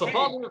So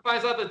Paul Newman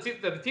finds out that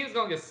the team's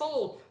going to get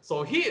sold,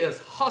 so he is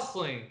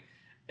hustling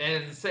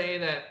and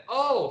saying that,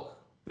 oh,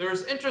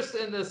 there's interest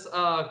in this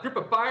group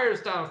of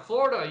buyers down in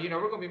Florida.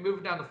 We're going to be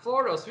moving down to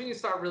Florida, so we need to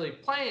start really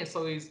playing.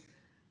 So he's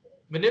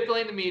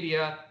manipulating the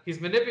media. He's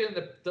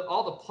manipulating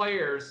all the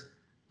players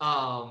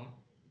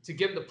to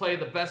get them to play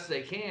the best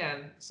they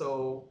can.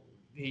 So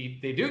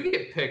they do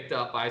get picked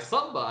up by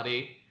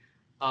somebody,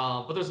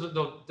 but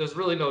there's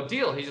really no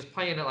deal. He's just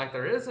playing it like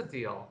there is a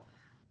deal.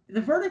 The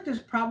Verdict is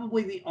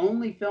probably the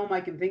only film I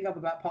can think of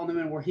about Paul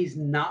Newman where he's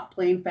not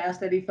playing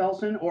fast Eddie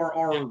Felson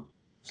or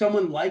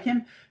someone like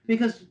him,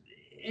 because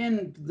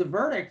in The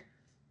Verdict,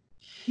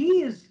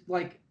 he is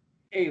like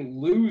a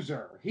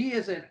loser. He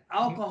is an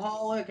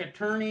alcoholic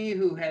attorney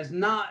who has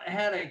not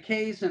had a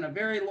case in a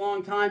very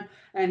long time,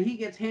 and he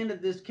gets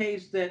handed this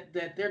case that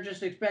they're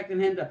just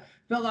expecting him to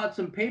fill out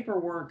some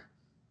paperwork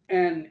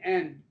and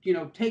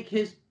take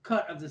his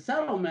cut of the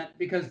settlement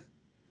because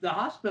the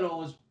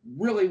hospital is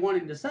really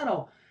wanting to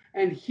settle.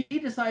 And he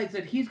decides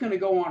that he's going to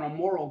go on a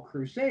moral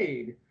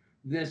crusade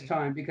this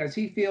time because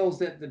he feels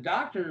that the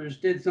doctors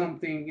did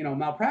something,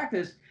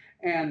 malpractice,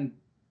 and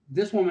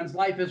this woman's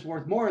life is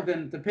worth more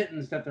than the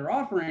pittance that they're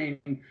offering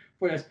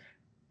for this.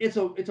 It's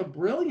a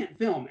brilliant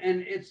film,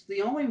 and it's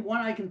the only one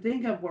I can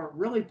think of where it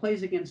really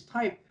plays against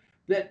type,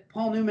 that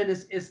Paul Newman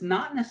is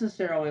not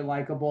necessarily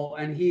likable,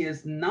 and he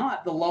is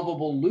not the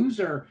lovable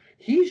loser.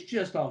 He's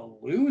just a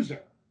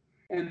loser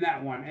in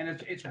that one, and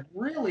it's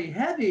really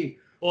heavy.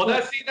 Well,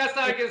 that's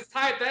not against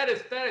type. That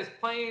is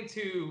playing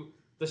to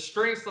the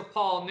strengths of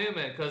Paul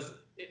Newman, because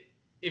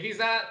if he's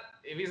not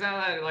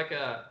like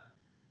a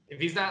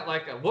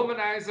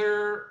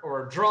womanizer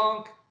or a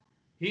drunk,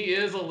 he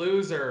is a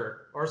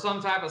loser or some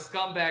type of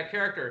scumbag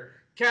character.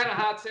 Cat on a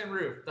Hot Tin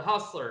Roof, The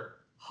Hustler,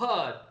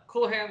 HUD,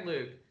 Cool Hand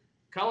Luke,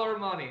 Color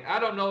of Money.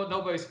 I don't know what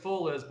Nobody's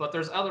Fool is, but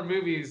there's other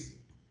movies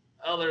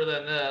other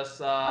than this.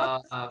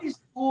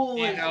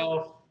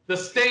 The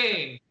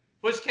Sting,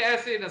 Butch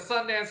Cassidy and the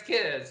Sundance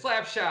Kid,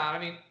 Slapshot. I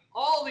mean,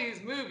 all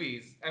these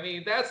movies. I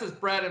mean, that's his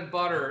bread and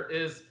butter,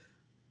 is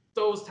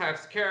those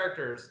types of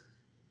characters.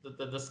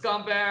 The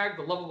scumbag,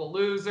 the lovable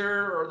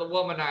loser, or the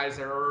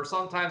womanizer, or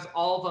sometimes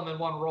all of them in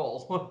one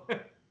role.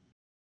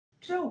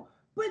 So,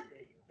 but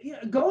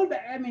going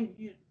back, I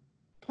mean,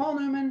 Paul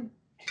Newman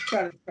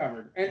got it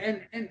covered,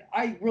 and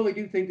I really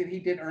do think that he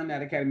did earn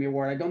that Academy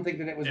Award. I don't think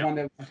that it was one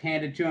that was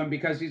handed to him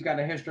because he's got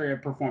a history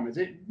of performance.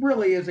 It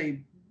really is a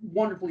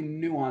wonderfully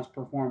nuanced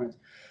performance.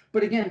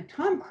 But again,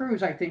 Tom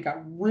Cruise, I think, got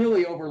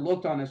really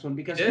overlooked on this one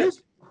because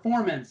his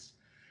performance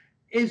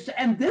is,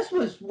 and this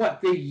was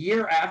what, the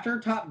year after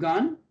Top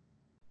Gun?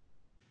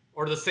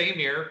 or the same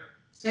year.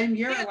 Same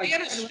year. Yeah, like, he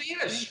had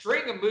a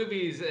string of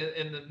movies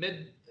in the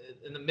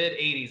mid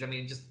 '80s. I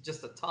mean,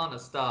 just a ton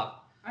of stuff.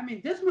 I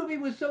mean, this movie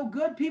was so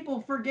good,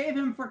 people forgave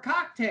him for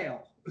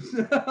Cocktail.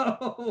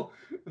 So,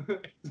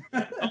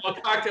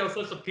 Cocktail's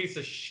such a piece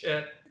of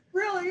shit.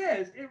 really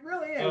is. It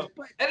really is.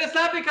 But and it's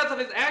not because of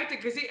his acting,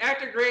 because he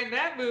acted great in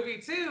that movie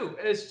too.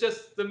 It's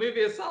just the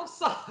movie itself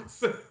sucks.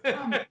 The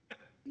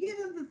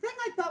thing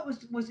I thought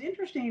was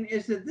interesting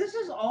is that this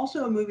is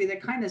also a movie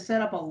that kind of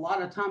set up a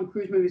lot of Tom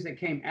Cruise movies that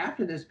came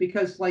after this,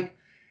 because like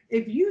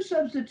if you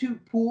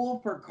substitute pool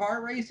for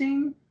car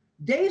racing,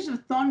 Days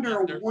of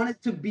Thunder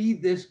wanted to be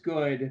this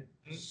good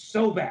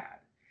so bad.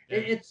 Yeah.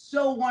 It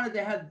so wanted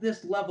to have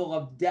this level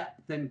of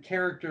depth and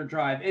character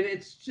drive, and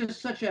it's just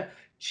such a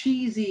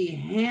cheesy,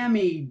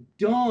 hammy,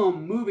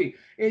 dumb movie.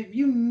 If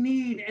you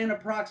need an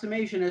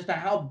approximation as to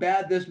how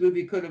bad this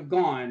movie could have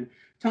gone,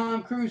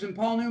 Tom Cruise and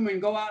Paul Newman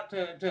go out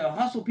to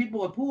hustle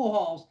people at pool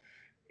halls,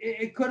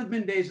 it could have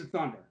been Days of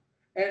Thunder.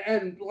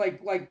 And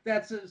like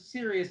that's a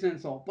serious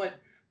insult. But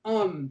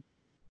Tom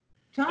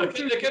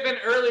Cruise, it could have been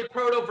an early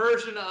proto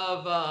version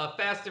of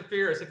Fast and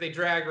Furious if they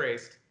drag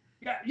raced.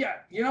 Yeah.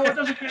 You know, it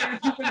doesn't matter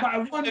if you can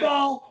buy one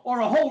ball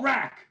or a whole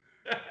rack.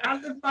 I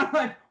live my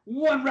life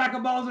one rack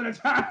of balls at a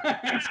time.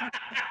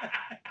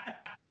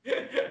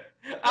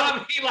 I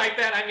don't mean like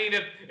that. I mean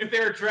if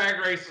they were drag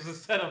racers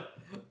instead of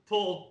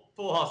pool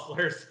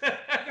hustlers. I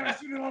gotta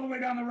shoot it all the way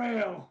down the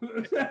rail.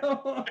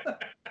 So,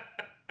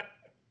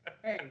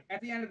 hey,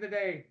 at the end of the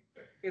day,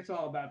 it's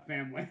all about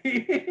family.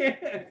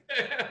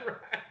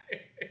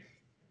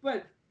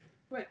 Right.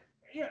 But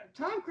you know,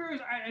 Tom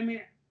Cruise. I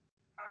mean,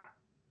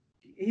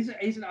 he's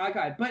an odd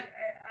guy, but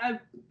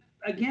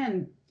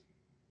again,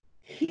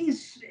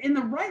 he's in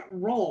the right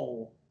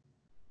role.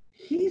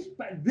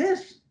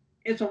 This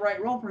is a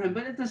right role for him,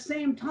 but at the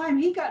same time,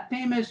 he got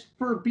famous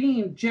for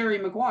being Jerry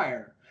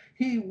Maguire.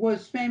 He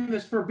was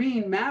famous for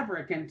being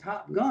Maverick in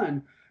Top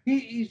Gun.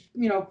 He's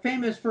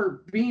famous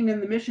for being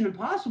in the Mission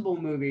Impossible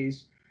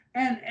movies.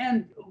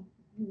 And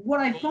what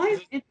I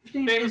find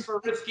interesting famous for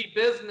Risky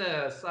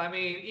Business. I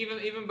mean,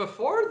 even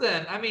before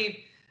then. I mean,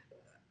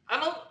 I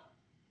don't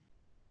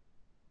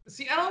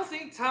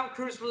think Tom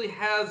Cruise really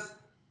has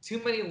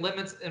too many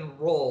limits in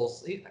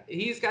roles.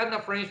 He's got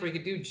enough range where he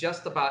could do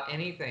just about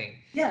anything.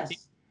 Yes.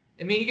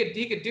 I mean, he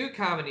could do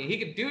comedy. He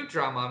could do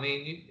drama. I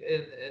mean,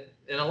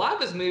 in a lot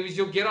of his movies,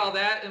 you'll get all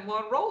that in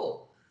one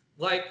role.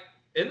 Like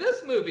in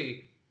this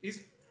movie, he's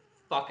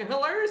fucking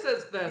hilarious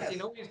as best. Yes. You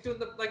know, he's doing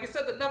like you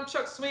said, the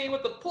nunchuck swing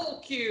with the pull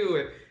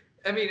cue,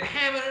 and I mean,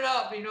 hamming it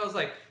up. You know, it's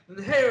like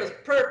the hair was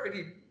perfect.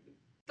 He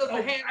does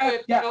the hand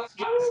whip. Yeah. I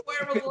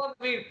swear it was love.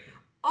 I mean,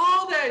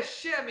 all that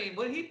shit. I mean,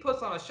 when he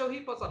puts on a show,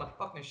 he puts on a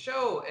fucking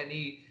show, and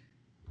he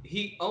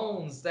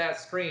owns that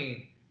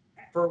screen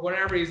for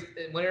whenever he's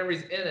in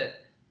it.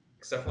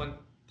 Except when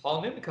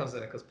Paul Newman comes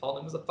in it, because Paul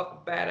Newman's a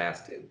fucking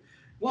badass too.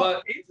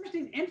 Well,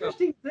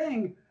 interesting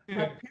thing.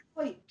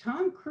 Apparently,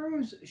 Tom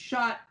Cruise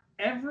shot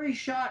every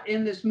shot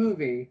in this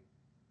movie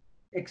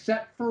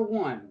except for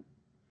one.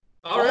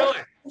 Oh, really?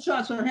 All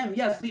shots are him.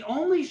 Yes, the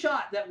only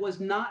shot that was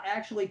not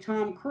actually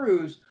Tom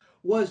Cruise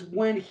was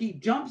when he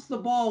jumps the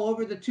ball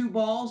over the two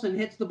balls and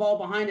hits the ball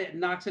behind it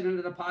and knocks it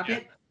into the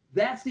pocket. Yeah.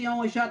 That's the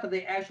only shot that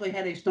they actually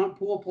had a stunt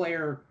pool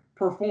player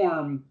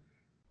perform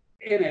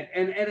in it.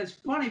 And it's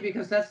funny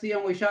because that's the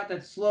only shot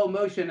that's slow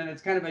motion, and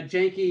it's kind of a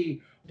janky,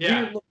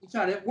 weird looking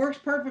shot. It works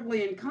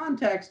perfectly in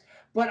context,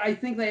 but I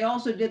think they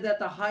also did that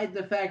to hide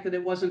the fact that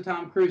it wasn't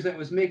Tom Cruise that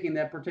was making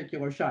that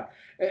particular shot.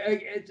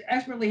 It's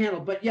expertly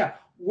handled. But yeah,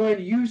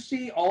 when you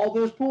see all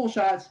those pool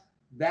shots,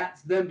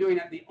 that's them doing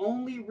that. The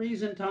only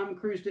reason Tom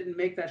Cruise didn't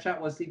make that shot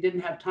was he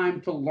didn't have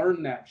time to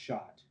learn that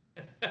shot.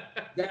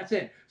 That's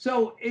it.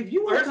 So if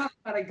you want to talk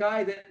about a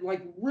guy that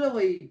like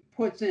really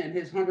puts in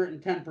his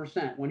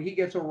 110% when he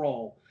gets a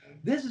role,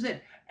 this is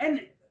it.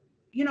 And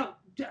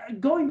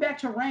going back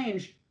to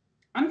range,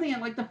 I'm thinking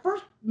like the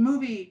first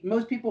movie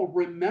most people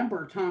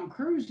remember Tom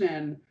Cruise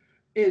in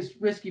is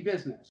Risky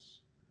Business.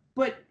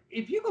 But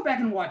if you go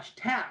back and watch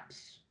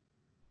Taps,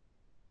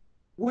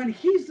 when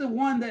he's the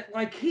one that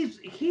like he's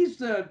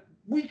the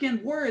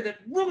weekend warrior that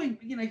really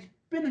he's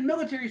been in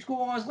military school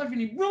all his life, and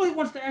he really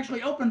wants to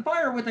actually open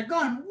fire with a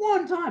gun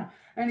one time,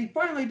 and he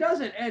finally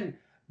does it. And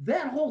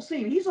that whole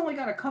scene, he's only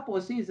got a couple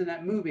of scenes in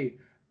that movie,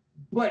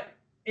 but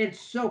it's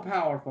so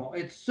powerful,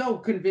 it's so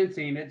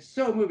convincing, it's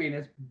so moving.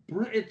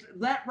 It's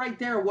that right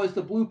there was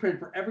the blueprint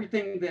for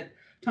everything that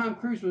Tom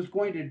Cruise was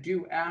going to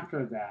do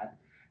after that.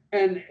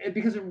 And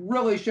because it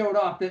really showed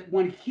off that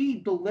when he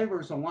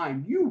delivers a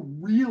line, you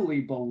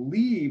really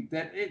believe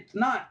that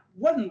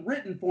wasn't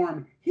written for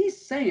him. He's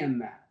saying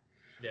that.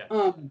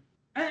 Yeah.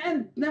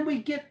 And then we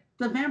get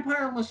the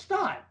vampire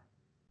Lestat.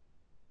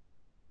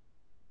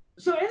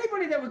 So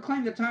anybody that would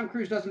claim that Tom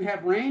Cruise doesn't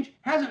have range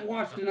hasn't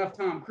watched enough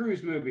Tom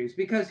Cruise movies,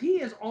 because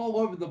he is all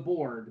over the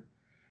board.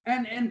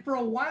 And for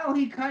a while,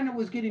 he kind of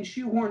was getting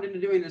shoehorned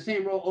into doing the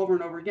same role over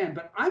and over again.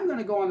 But I'm going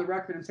to go on the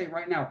record and say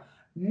right now,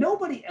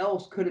 nobody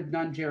else could have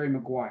done Jerry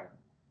Maguire.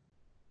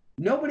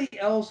 Nobody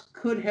else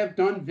could have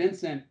done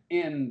Vincent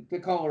in The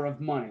Color of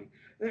Money.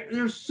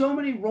 There's so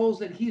many roles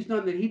that he's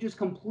done that he just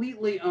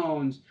completely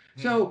owns.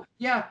 So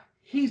yeah,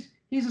 he's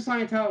a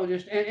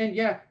Scientologist, and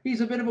yeah, he's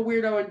a bit of a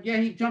weirdo, and yeah,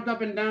 he jumped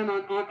up and down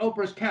on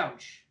Oprah's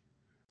couch.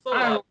 So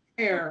I what? don't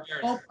care.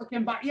 Who cares? Oprah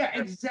can buy. Yeah,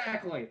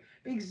 exactly.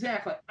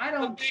 I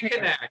don't But they can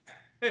care. act.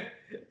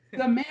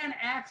 The man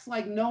acts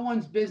like no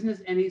one's business,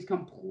 and he's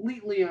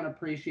completely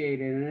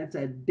unappreciated, and it's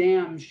a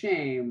damn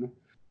shame.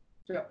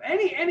 So,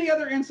 any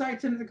other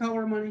insights into The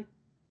Color of Money?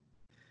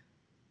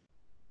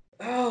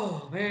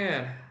 Oh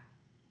man.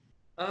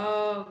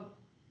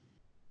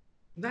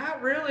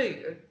 Not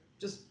really.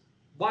 Just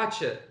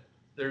watch it.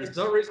 There's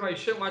no reason why you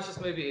shouldn't watch this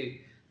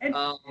movie. And-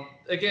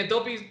 Again,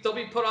 don't be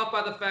put off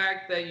by the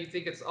fact that you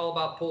think it's all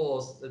about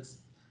pools.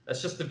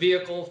 That's just the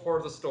vehicle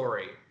for the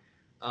story.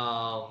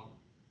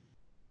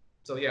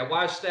 So yeah,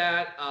 watch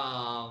that.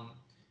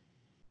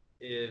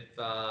 If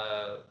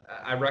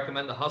I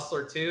recommend The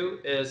Hustler too,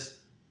 is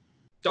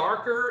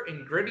darker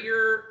and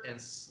grittier and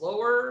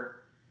slower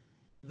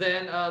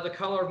than The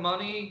Color of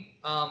Money.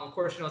 Of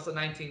course, it's a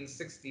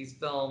 1960s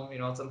film.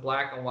 It's in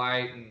black and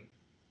white, and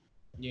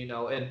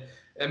and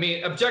I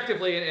mean,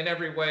 objectively in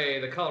every way,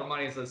 The Color of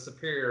Money is a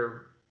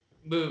superior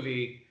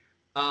movie.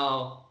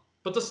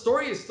 But the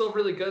story is still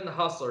really good in The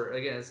Hustler.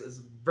 Again,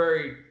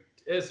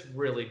 it's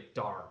really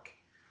dark.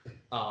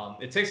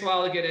 It takes a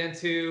while to get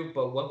into,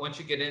 but once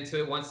you get into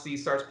it, once he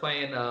starts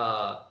playing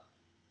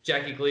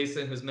Jackie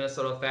Gleason, who's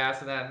Minnesota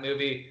Fast in that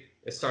movie,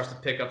 it starts to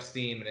pick up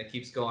steam, and it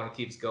keeps going,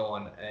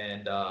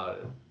 and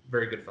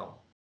very good film.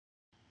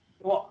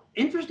 Well,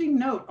 interesting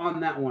note on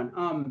that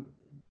one.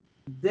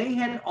 They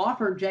had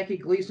offered Jackie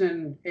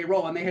Gleason a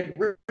role, and they had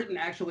written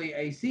actually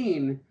a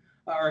scene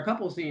or a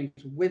couple of scenes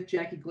with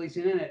Jackie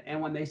Gleason in it. And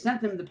when they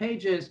sent him the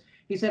pages,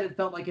 he said it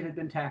felt like it had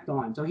been tacked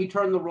on. So he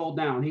turned the role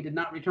down. He did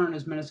not return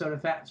as Minnesota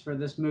Fats for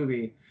this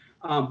movie,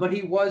 but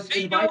he was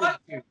invited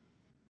to.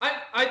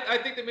 I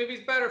think the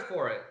movie's better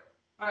for it.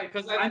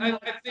 Because I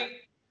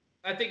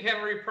think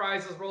having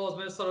reprised his role as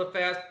Minnesota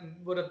Fast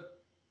would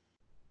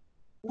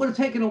have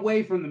taken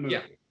away from the movie.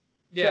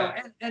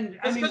 Yeah. So, and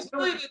I it's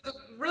mean,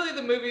 really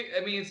the movie.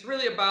 I mean, it's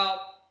really about.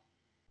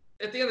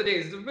 At the end of the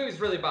day, the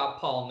movie's really about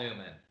Paul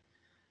Newman.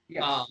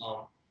 Yes.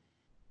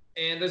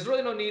 And there's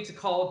really no need to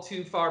call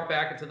too far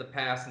back into the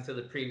past, into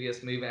the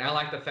previous movie. And I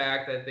like the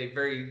fact that they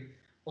very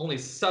only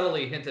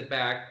subtly hinted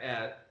back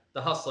at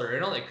The Hustler,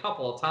 and only a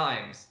couple of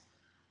times.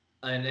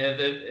 And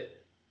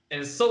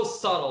it's so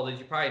subtle that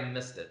you probably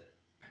missed it.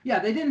 Yeah,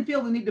 they didn't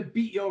feel the need to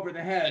beat you over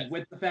the head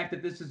with the fact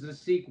that this is a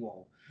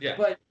sequel. Yeah.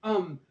 But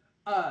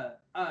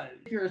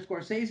if you're a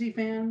Scorsese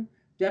fan,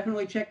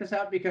 definitely check this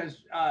out, because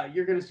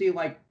you're going to see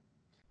like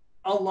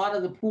a lot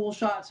of the pool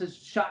shots is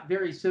shot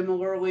very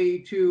similarly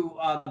to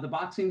the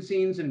boxing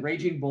scenes in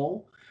Raging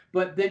Bull.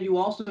 But then you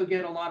also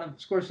get a lot of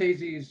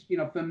Scorsese's,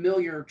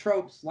 familiar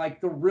tropes,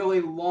 like the really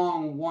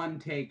long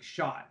one-take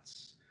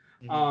shots.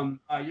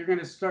 Mm-hmm. You're going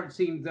to start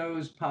seeing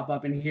those pop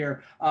up in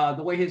here.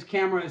 The way his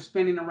camera is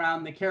spinning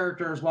around the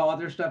characters while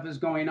other stuff is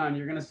going on,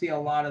 you're going to see a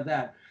lot of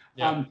that.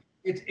 Yeah.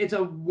 It's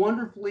a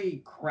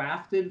wonderfully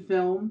crafted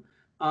film.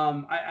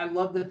 I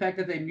love the fact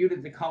that they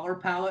muted the color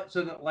palette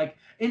so that, like,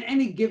 in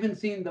any given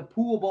scene, the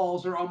pool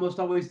balls are almost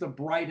always the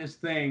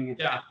brightest thing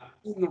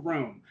in the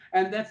room,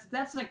 and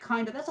that's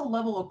a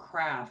level of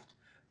craft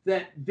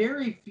that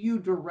very few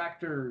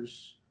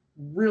directors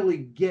really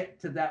get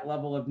to, that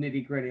level of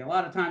nitty gritty. A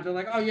lot of times they're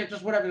like, oh yeah,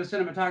 just whatever the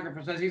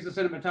cinematographer says. He's the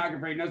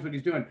cinematographer. He knows what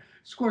he's doing.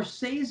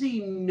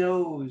 Scorsese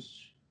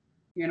knows,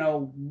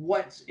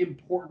 what's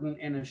important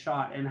in a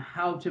shot and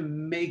how to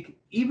make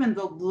even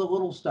the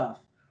little stuff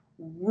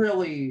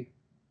really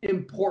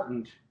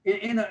important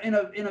in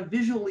a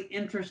visually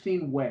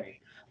interesting way.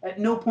 At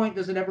no point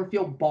does it ever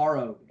feel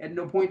borrowed. At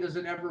no point does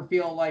it ever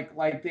feel like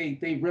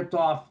they ripped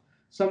off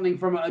something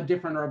from a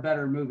different or a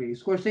better movie.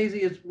 Scorsese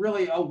is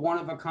really a one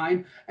of a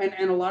kind, and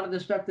a lot of the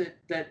stuff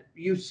that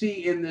you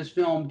see in this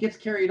film gets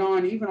carried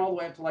on even all the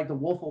way up to like The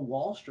Wolf of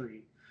Wall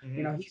Street.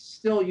 Mm-hmm. He's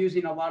still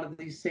using a lot of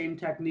these same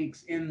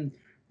techniques in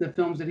the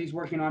films that he's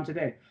working on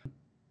today.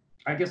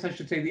 I guess I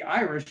should say The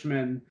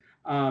Irishman,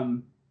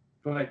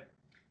 but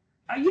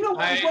I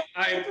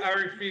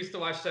refuse to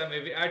watch that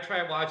movie. I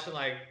tried watching,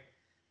 I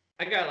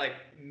got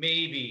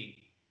maybe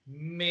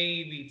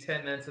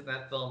 10 minutes in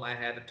that film. I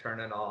had to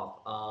turn it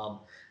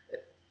off.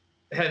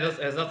 It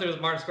has nothing to do with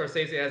Martin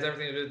Scorsese. It has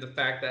everything to do with the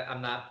fact that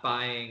I'm not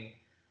buying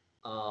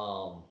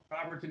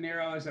Robert De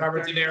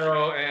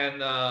Niro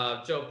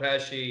and Joe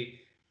Pesci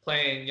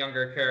playing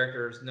younger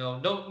characters. No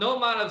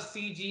amount of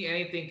CG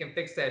anything can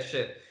fix that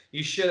shit.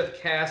 You should have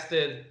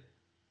casted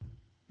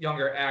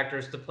younger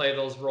actors to play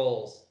those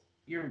roles.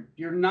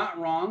 You're not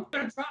wrong. I'm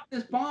gonna drop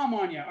this bomb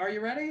on you. Are you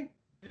ready?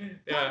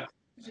 Yeah.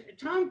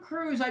 Tom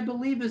Cruise, I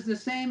believe, is the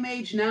same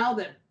age now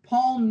that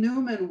Paul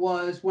Newman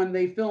was when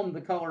they filmed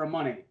The Color of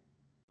Money.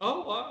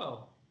 Oh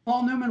wow.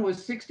 Paul Newman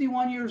was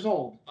 61 years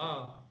old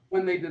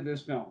when they did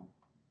this film.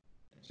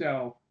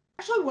 So,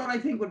 actually, what I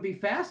think would be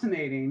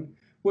fascinating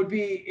would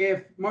be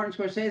if Martin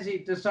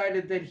Scorsese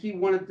decided that he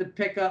wanted to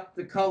pick up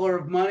The Color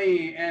of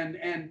Money and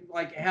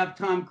have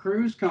Tom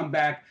Cruise come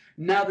back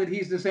now that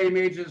he's the same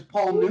age as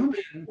Paul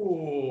Newman.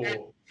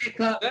 Ooh. pick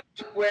up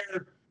to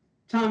where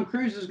Tom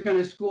Cruise is going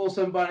to school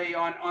somebody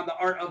on the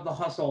art of the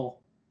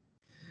hustle,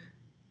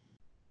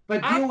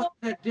 but deal with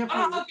it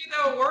I don't think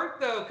that would work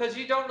though, because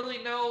you don't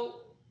really know.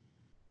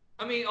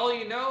 I mean, all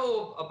you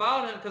know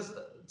about him, because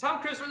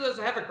Tom Cruise really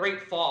doesn't have a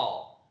great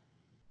fall,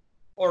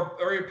 or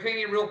you're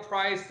paying a real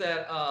price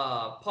that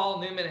Paul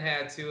Newman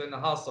had to in The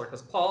Hustler,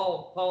 because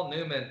Paul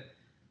Newman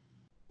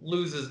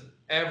loses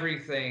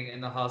everything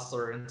in The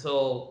Hustler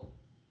until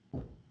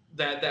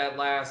that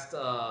last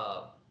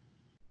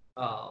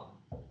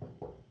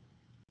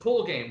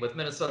pool game with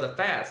Minnesota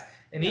Fast,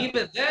 and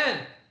even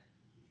then,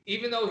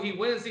 even though he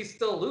wins, he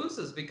still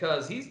loses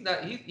because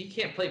he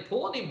can't play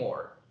pool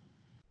anymore.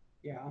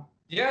 Yeah.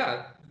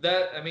 Yeah,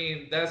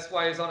 that's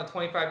why he's on a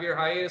 25-year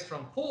hiatus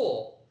from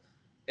pool,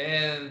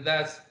 and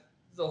that's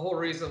the whole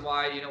reason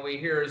why we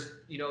hear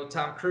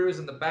Tom Cruise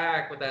in the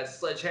back with that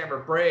sledgehammer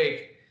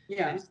break.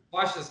 Yeah. And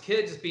watch this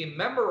kid just being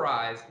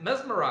mesmerized.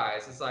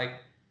 It's like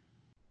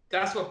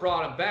that's what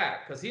brought him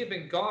back, because he had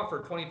been gone for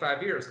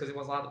 25 years because he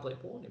wasn't allowed to play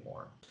pool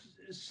anymore.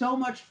 So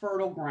much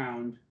fertile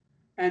ground,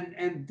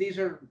 and these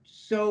are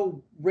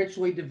so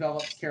richly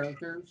developed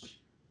characters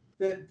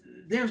that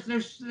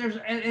there's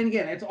and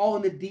again, it's all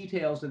in the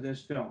details of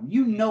this film.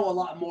 You know a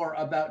lot more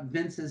about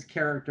Vince's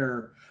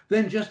character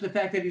than just the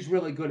fact that he's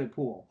really good at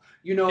pool.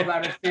 You know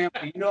about his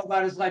family, you know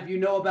about his life, you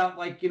know about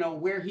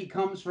where he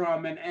comes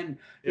from, and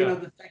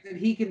the fact that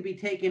he can be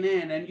taken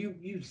in, and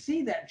you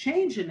see that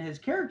change in his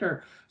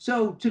character.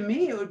 So to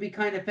me, it would be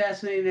kind of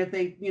fascinating if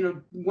they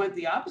went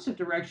the opposite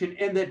direction,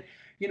 and that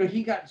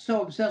he got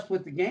so obsessed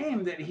with the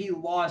game that he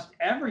lost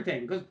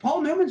everything. Because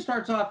Paul Newman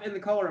starts off in The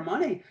Color of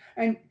Money,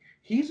 and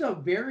he's a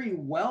very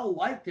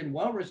well-liked and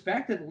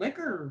well-respected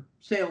liquor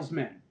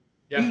salesman.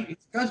 Yeah. He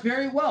does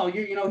very well.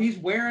 He's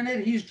wearing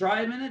it, he's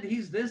driving it,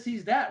 he's this,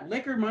 he's that.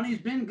 Liquor money's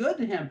been good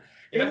to him.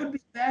 Yeah. It would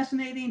be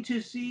fascinating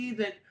to see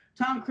that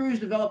Tom Cruise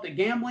developed a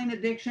gambling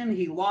addiction.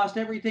 He lost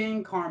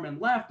everything. Carmen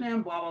left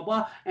him, blah, blah,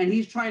 blah. And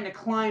he's trying to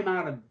climb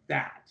out of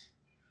that.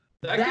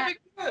 That could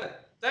be good.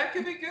 That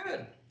could be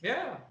good.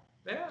 Yeah.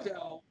 Yeah.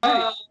 So,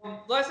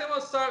 last thing I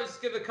want to start is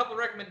just give a couple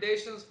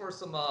recommendations for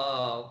some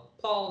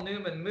Paul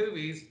Newman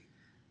movies.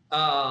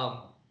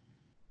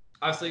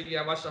 Obviously,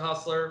 yeah, watch The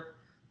Hustler.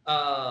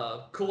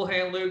 Cool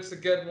Hand Luke's a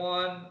good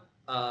one.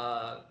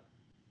 Cat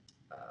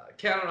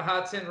on a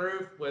Hot Tin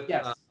Roof with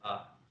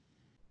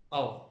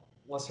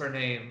what's her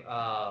name?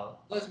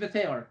 Elizabeth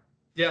Taylor.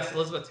 Yes,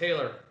 Elizabeth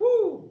Taylor.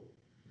 Woo!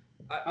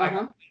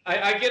 I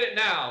get it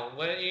now.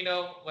 When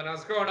I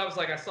was growing up, it's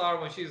like I saw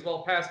her when she was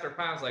well past her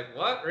prime. I was like,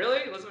 what?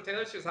 Really? Elizabeth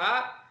Taylor? She was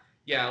hot?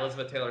 Yeah,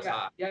 Elizabeth Taylor's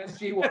hot. Yes,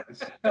 she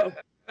was.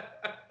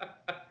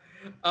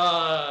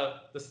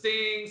 The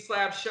Sting,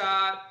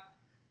 Slapshot.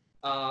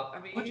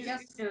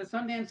 The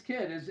Sundance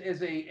Kid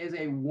is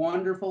a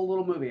wonderful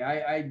little movie.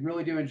 I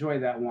really do enjoy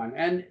that one,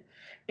 and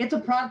it's a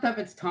product of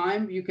its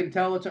time. You can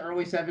tell it's an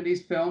early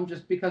 '70s film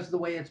just because of the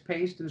way it's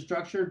paced and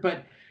structured,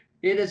 but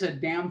it is a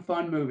damn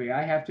fun movie.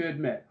 I have to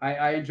admit,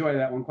 I enjoy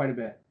that one quite a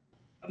bit.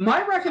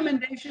 My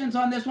recommendations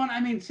on this one,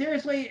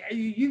 seriously,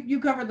 you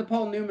covered the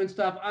Paul Newman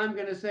stuff. I'm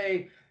gonna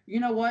say, you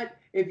know what?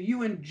 If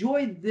you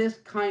enjoyed this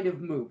kind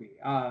of movie,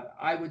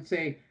 I would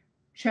say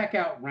check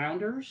out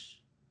Rounders.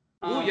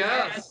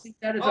 Yes. I think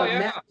that is a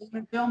Matt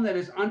Damon film that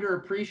is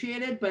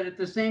underappreciated, but at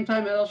the same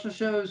time, it also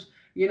shows,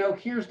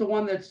 here's the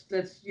one that's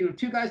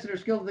two guys that are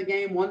skilled at the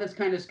game, one that's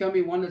kind of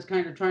scummy, one that's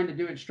kind of trying to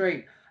do it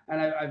straight.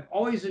 And I've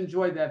always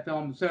enjoyed that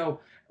film.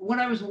 So when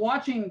I was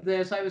watching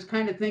this, I was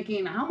kind of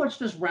thinking, how much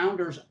does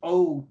Rounders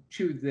owe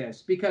to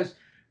this? Because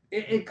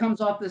it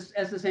comes off this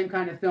as the same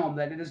kind of film,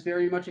 that it is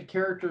very much a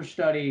character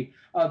study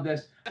of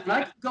this. And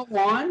I could go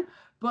on,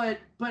 but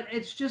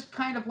it's just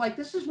kind of like,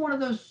 this is one of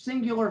those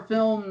singular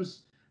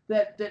films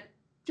that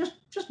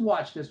just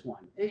watch this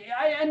one.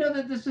 I know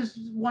that this is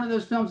one of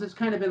those films that's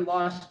kind of been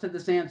lost to the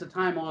sands of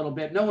time a little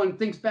bit. No one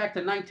thinks back to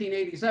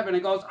 1987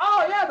 and goes,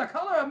 oh yeah, The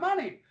Color of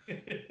Money.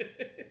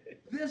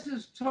 This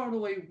is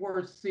totally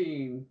worth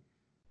seeing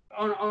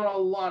on a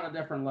lot of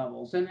different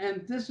levels.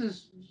 And this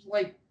is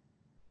like,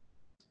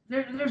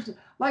 there's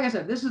like I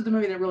said, this is the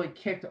movie that really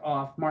kicked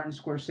off Martin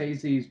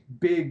Scorsese's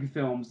big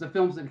films, the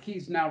films that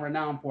he's now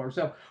renowned for.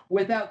 So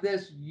without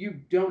this, you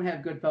don't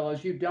have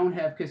Goodfellas, you don't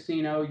have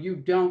Casino, you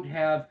don't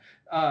have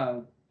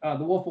The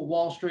Wolf of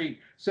Wall Street.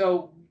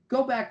 So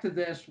go back to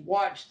this,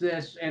 watch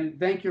this, and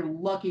thank your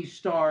lucky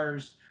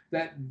stars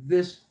that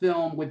this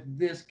film with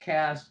this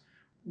cast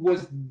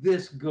was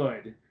this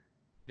good.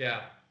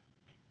 Yeah.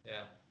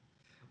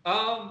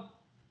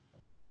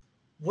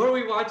 What are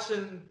we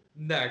watching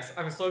next?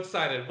 I'm so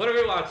excited. What are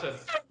we watching?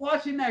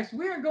 Watching next,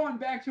 we are going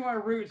back to our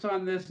roots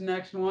on this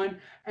next one,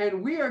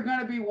 and we are going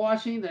to be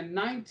watching the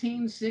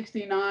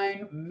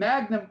 1969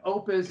 magnum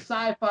opus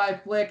sci-fi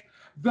flick,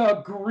 The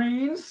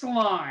Green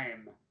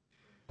Slime.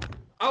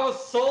 I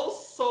was so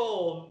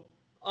sold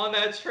on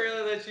that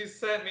trailer that you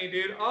sent me,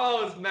 dude.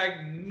 Oh, it's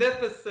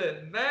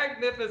magnificent.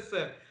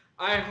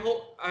 I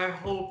hope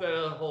that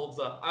it holds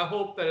up. I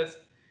hope that it's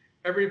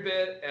every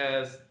bit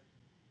as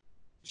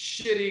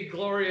shitty,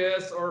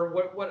 glorious, or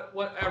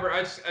whatever.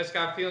 I just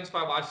got feelings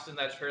by watching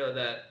that trailer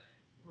that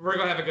we're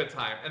gonna have a good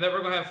time, and then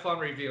we're gonna have fun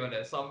reviewing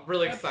it. So I'm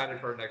really excited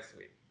for next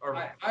week or the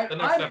next I'm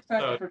episode.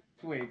 excited for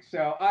next week.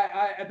 So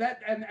I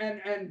that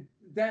and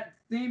that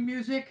theme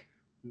music,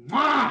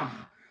 mwah!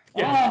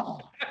 Yes.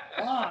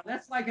 Oh,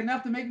 that's like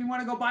enough to make me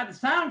want to go buy the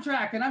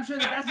soundtrack, and I'm sure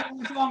that's the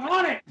only song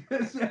on it.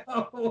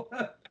 So.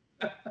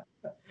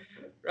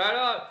 Right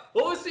on.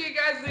 Well, we'll see you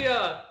guys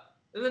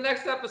in the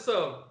next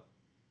episode.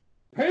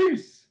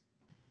 Peace.